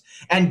Ferrell voice.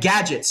 And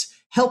gadgets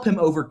help him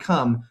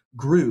overcome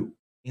Gru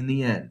in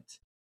the end.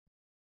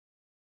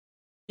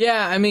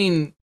 Yeah, I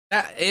mean,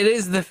 it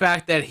is the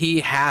fact that he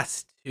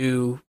has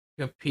to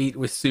compete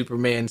with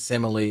Superman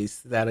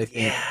similes that I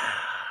think.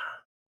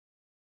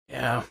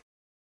 Yeah.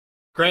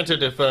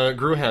 Granted, if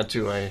Gru had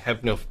to, I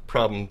have no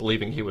problem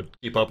believing he would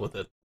keep up with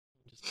it.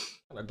 He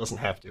just doesn't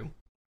have to.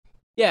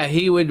 Yeah,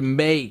 he would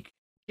make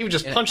He would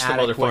just an punch the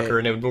adequate- motherfucker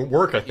and it would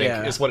work, I think,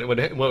 Yeah. is what it would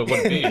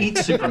be. Eat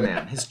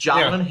Superman. His jaw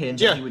Yeah. on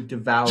hinge, Yeah. and he would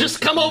devour.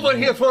 Just come Superman. over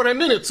here for a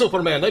minute,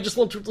 Superman. I just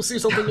want you to see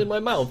something in my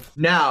mouth.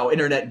 Now,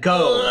 internet,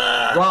 go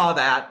draw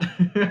that.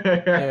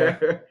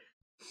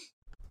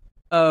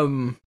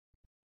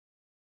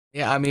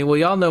 Yeah, I mean, well,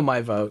 y'all know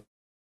my vote.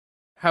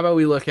 How about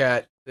we look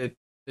at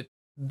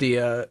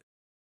the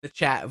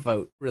chat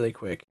vote really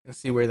quick and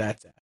see where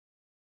that's at.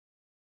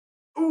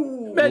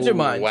 Ooh,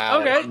 Megamind.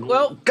 wow. Okay,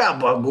 well,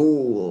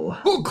 gabagool.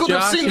 Who could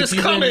have Josh, seen if this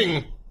you've been-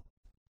 coming?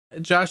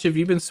 Josh, have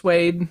you been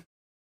swayed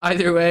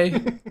either way?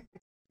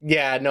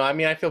 Yeah, no, I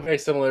mean, I feel very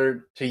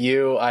similar to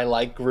you. I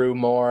like Gru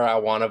more. I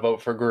want to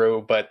vote for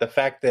Gru, but the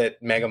fact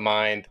that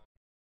Megamind,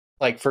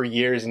 like for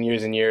years and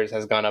years and years,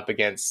 has gone up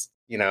against,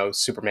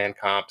 Superman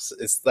comps,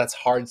 that's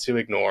hard to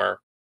ignore.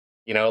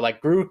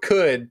 Like Gru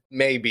could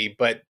maybe,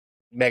 but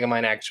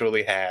Megamind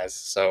actually has.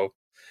 So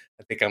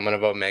I think I'm gonna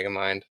vote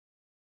Megamind.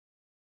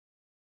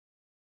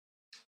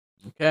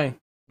 Okay,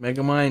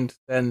 Megamind.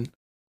 Then,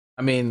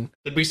 I mean,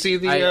 Did we see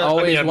the? I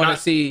always I'm want to not-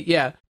 see.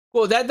 Yeah.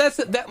 Well, that's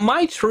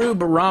my true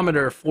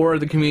barometer for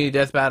the community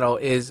death battle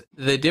is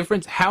the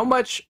difference. How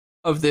much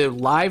of the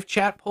live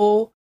chat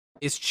poll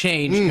is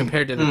changed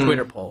compared to the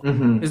Twitter poll?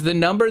 Mhm. Is the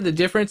number the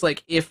difference?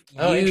 Like if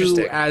Oh, you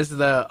interesting. as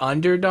the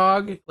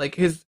underdog, like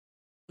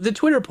the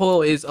Twitter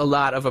poll is a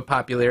lot of a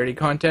popularity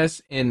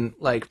contest. In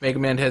like Mega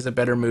Man has a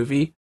better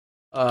movie,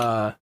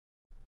 and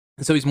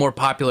so he's more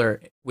popular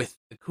with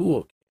the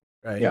cool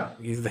kid, right? Yeah.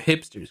 He's the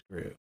hipsters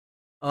Gru.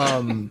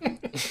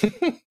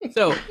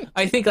 So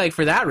I think like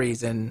for that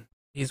reason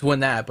he's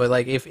won that. But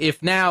like if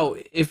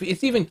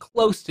it's even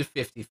close to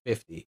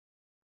 50-50,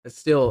 that's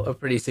still a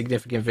pretty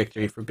significant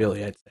victory for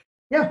Billy, I'd say.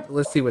 Yeah. So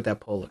let's see what that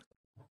poll looks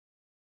like.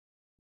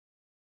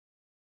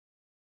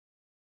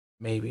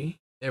 Maybe.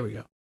 There we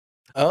go.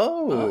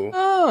 Oh,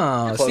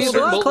 Oh, see, it's a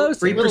Closer. lot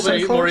closer.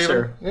 3% more even.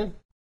 closer. Yeah.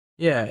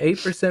 Yeah,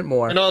 8%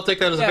 more. And I'll take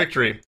that as a Yeah.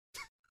 victory.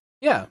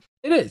 Yeah,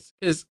 it is.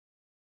 Because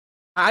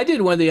I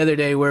did one the other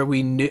day where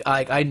we knew,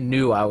 like, I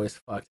knew I was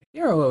fucked. I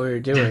can't remember what we were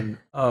doing.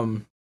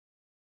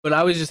 But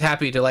I was just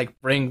happy to like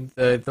bring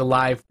the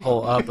live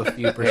poll up a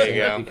few There you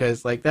go. percent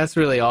because like that's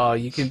really all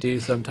you can do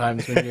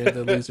sometimes when you're in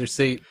the loser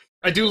seat.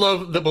 I do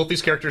love that both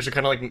these characters are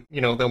kind of like,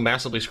 they'll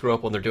massively screw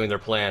up when they're doing their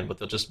plan, but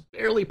they'll just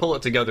barely pull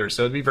it together.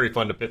 So it'd be very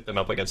fun to pit them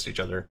up against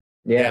each other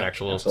in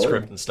actual absolutely.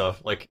 script and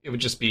stuff. Like, it would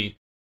just be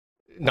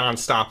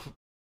nonstop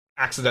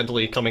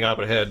accidentally coming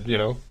out ahead,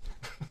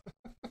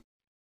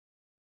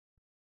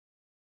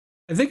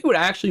 I think it would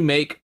actually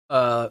make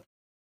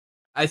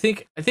I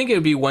think it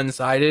would be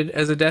one-sided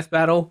as a death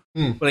battle,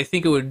 but I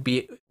think it would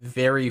be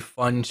very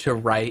fun to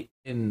write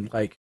and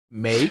like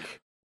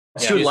make.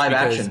 Let's do it Just live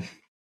because-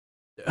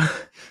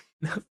 action.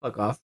 Fuck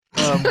off.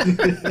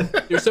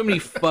 There's so many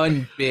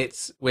fun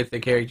bits with the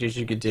characters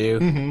you could do,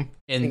 Mm-hmm.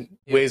 and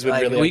Wiz would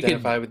like, really we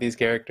identify with these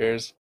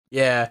characters.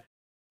 Yeah,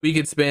 we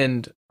could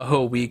spend a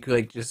whole week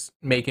like just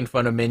making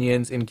fun of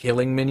minions and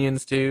killing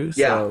minions too.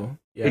 So,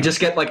 yeah. You just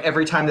get like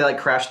every time they like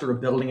crash through a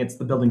building, it's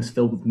the building's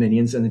filled with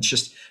minions, and it's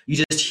just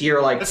you just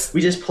hear like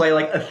we just play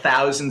like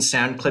 1,000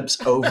 sound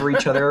clips over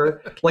each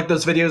other, like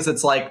those videos.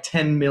 It's like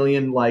 10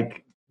 million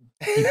like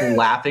people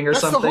laughing or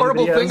That's something. the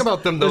horrible videos. thing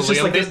about them, though, It's just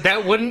Liam. like this-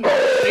 That wouldn't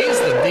phase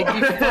them. They'd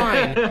be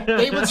fine.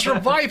 They would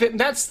survive it, and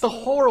that's the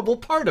horrible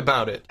part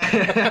about it.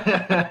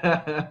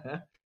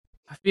 I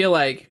feel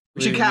like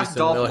we should would cast use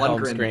some Dolph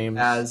Wilhelm Lundgren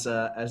screams.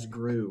 as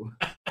Gru.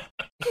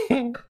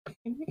 We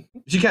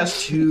should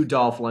cast 2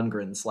 Dolph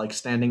Lundgrens like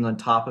standing on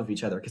top of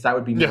each other because that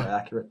would be more Yeah.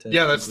 accurate. To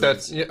Yeah, to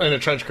that's in a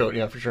trench coat.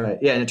 Yeah, for sure. Right.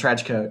 Yeah, in a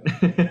trench coat.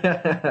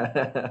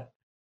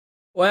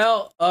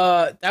 Well,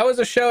 that was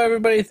a show,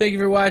 everybody. Thank you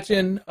for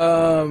watching.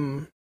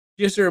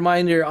 Just a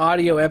reminder,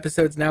 audio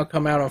episodes now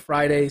come out on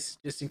Fridays,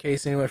 just in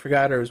case anyone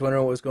forgot or was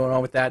wondering what was going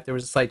on with that. There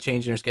was a slight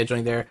change in our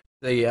scheduling there.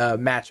 They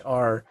match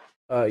our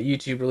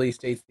YouTube release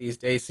dates these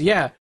days. So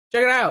yeah,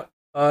 check it out.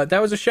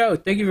 That was a show.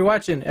 Thank you for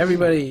watching,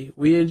 everybody.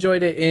 We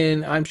enjoyed it,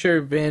 and I'm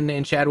sure Ben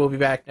and Chad will be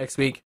back next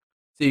week,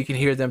 so you can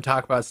hear them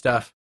talk about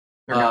stuff.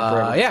 They're gone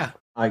forever. Yeah.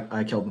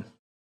 I killed them.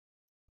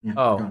 Yeah,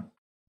 Oh. they're gone.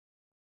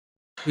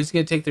 Who's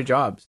gonna take their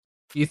jobs?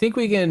 Do you think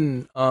we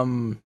can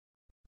Dolph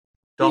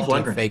deep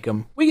Lundgren. fake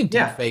them? We can deep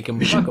Yeah. fake them.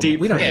 We can deep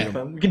We don't fake need 'em.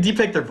 them. We can deep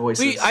fake their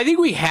voices. I think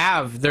we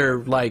have their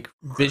like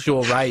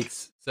visual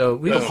rights, so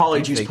we The can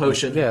polyjuice deepfake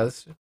potion. them. Yeah,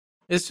 let's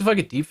just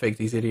fucking deep fake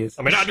these idiots.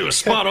 I mean, I do a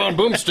spot-on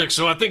boomstick,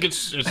 so I think it's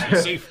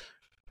safe.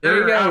 There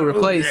you go,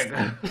 replaced.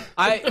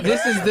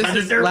 This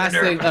is last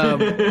thing.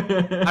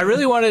 I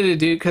really wanted to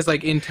do because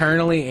like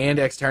internally and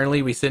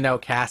externally we send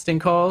out casting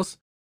calls.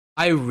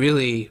 I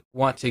really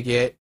want to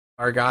get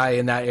our guy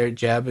in that area,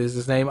 Jeb is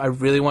his name. I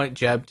really want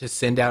Jeb to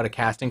send out a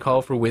casting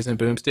call for Wiz and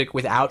Boomstick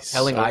without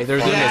telling so either of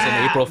them funny. as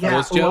an April Yeah.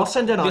 Fool's Ooh, I'll joke.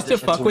 send in Just to auditions.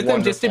 fuck with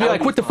them, just to be Wonderful.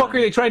 like, what the fuck That'd are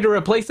be they trying to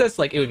replace us?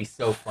 Like, it would be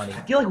so funny.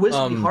 I feel like Wiz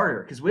would be Um,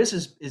 harder because Wiz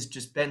is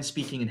just Ben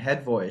speaking in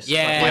head voice.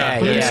 Yeah,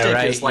 but yeah, Boomstick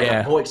right, is like yeah.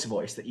 a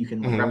voice that you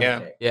can Mhm,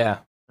 replicate. Yeah.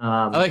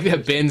 I Um, like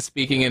that Ben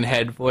speaking in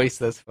head voice.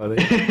 That's funny.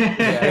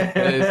 Yeah,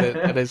 that is it.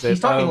 That is it. He's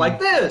talking like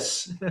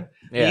this. yeah.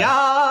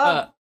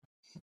 Yeah.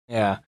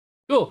 Yeah.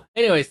 Cool.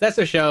 Anyways, that's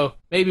our show.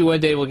 Maybe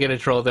one day we'll get to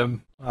troll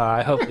them.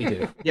 I hope we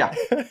do. Yeah.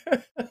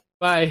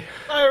 Bye.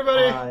 Bye,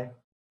 everybody. Bye.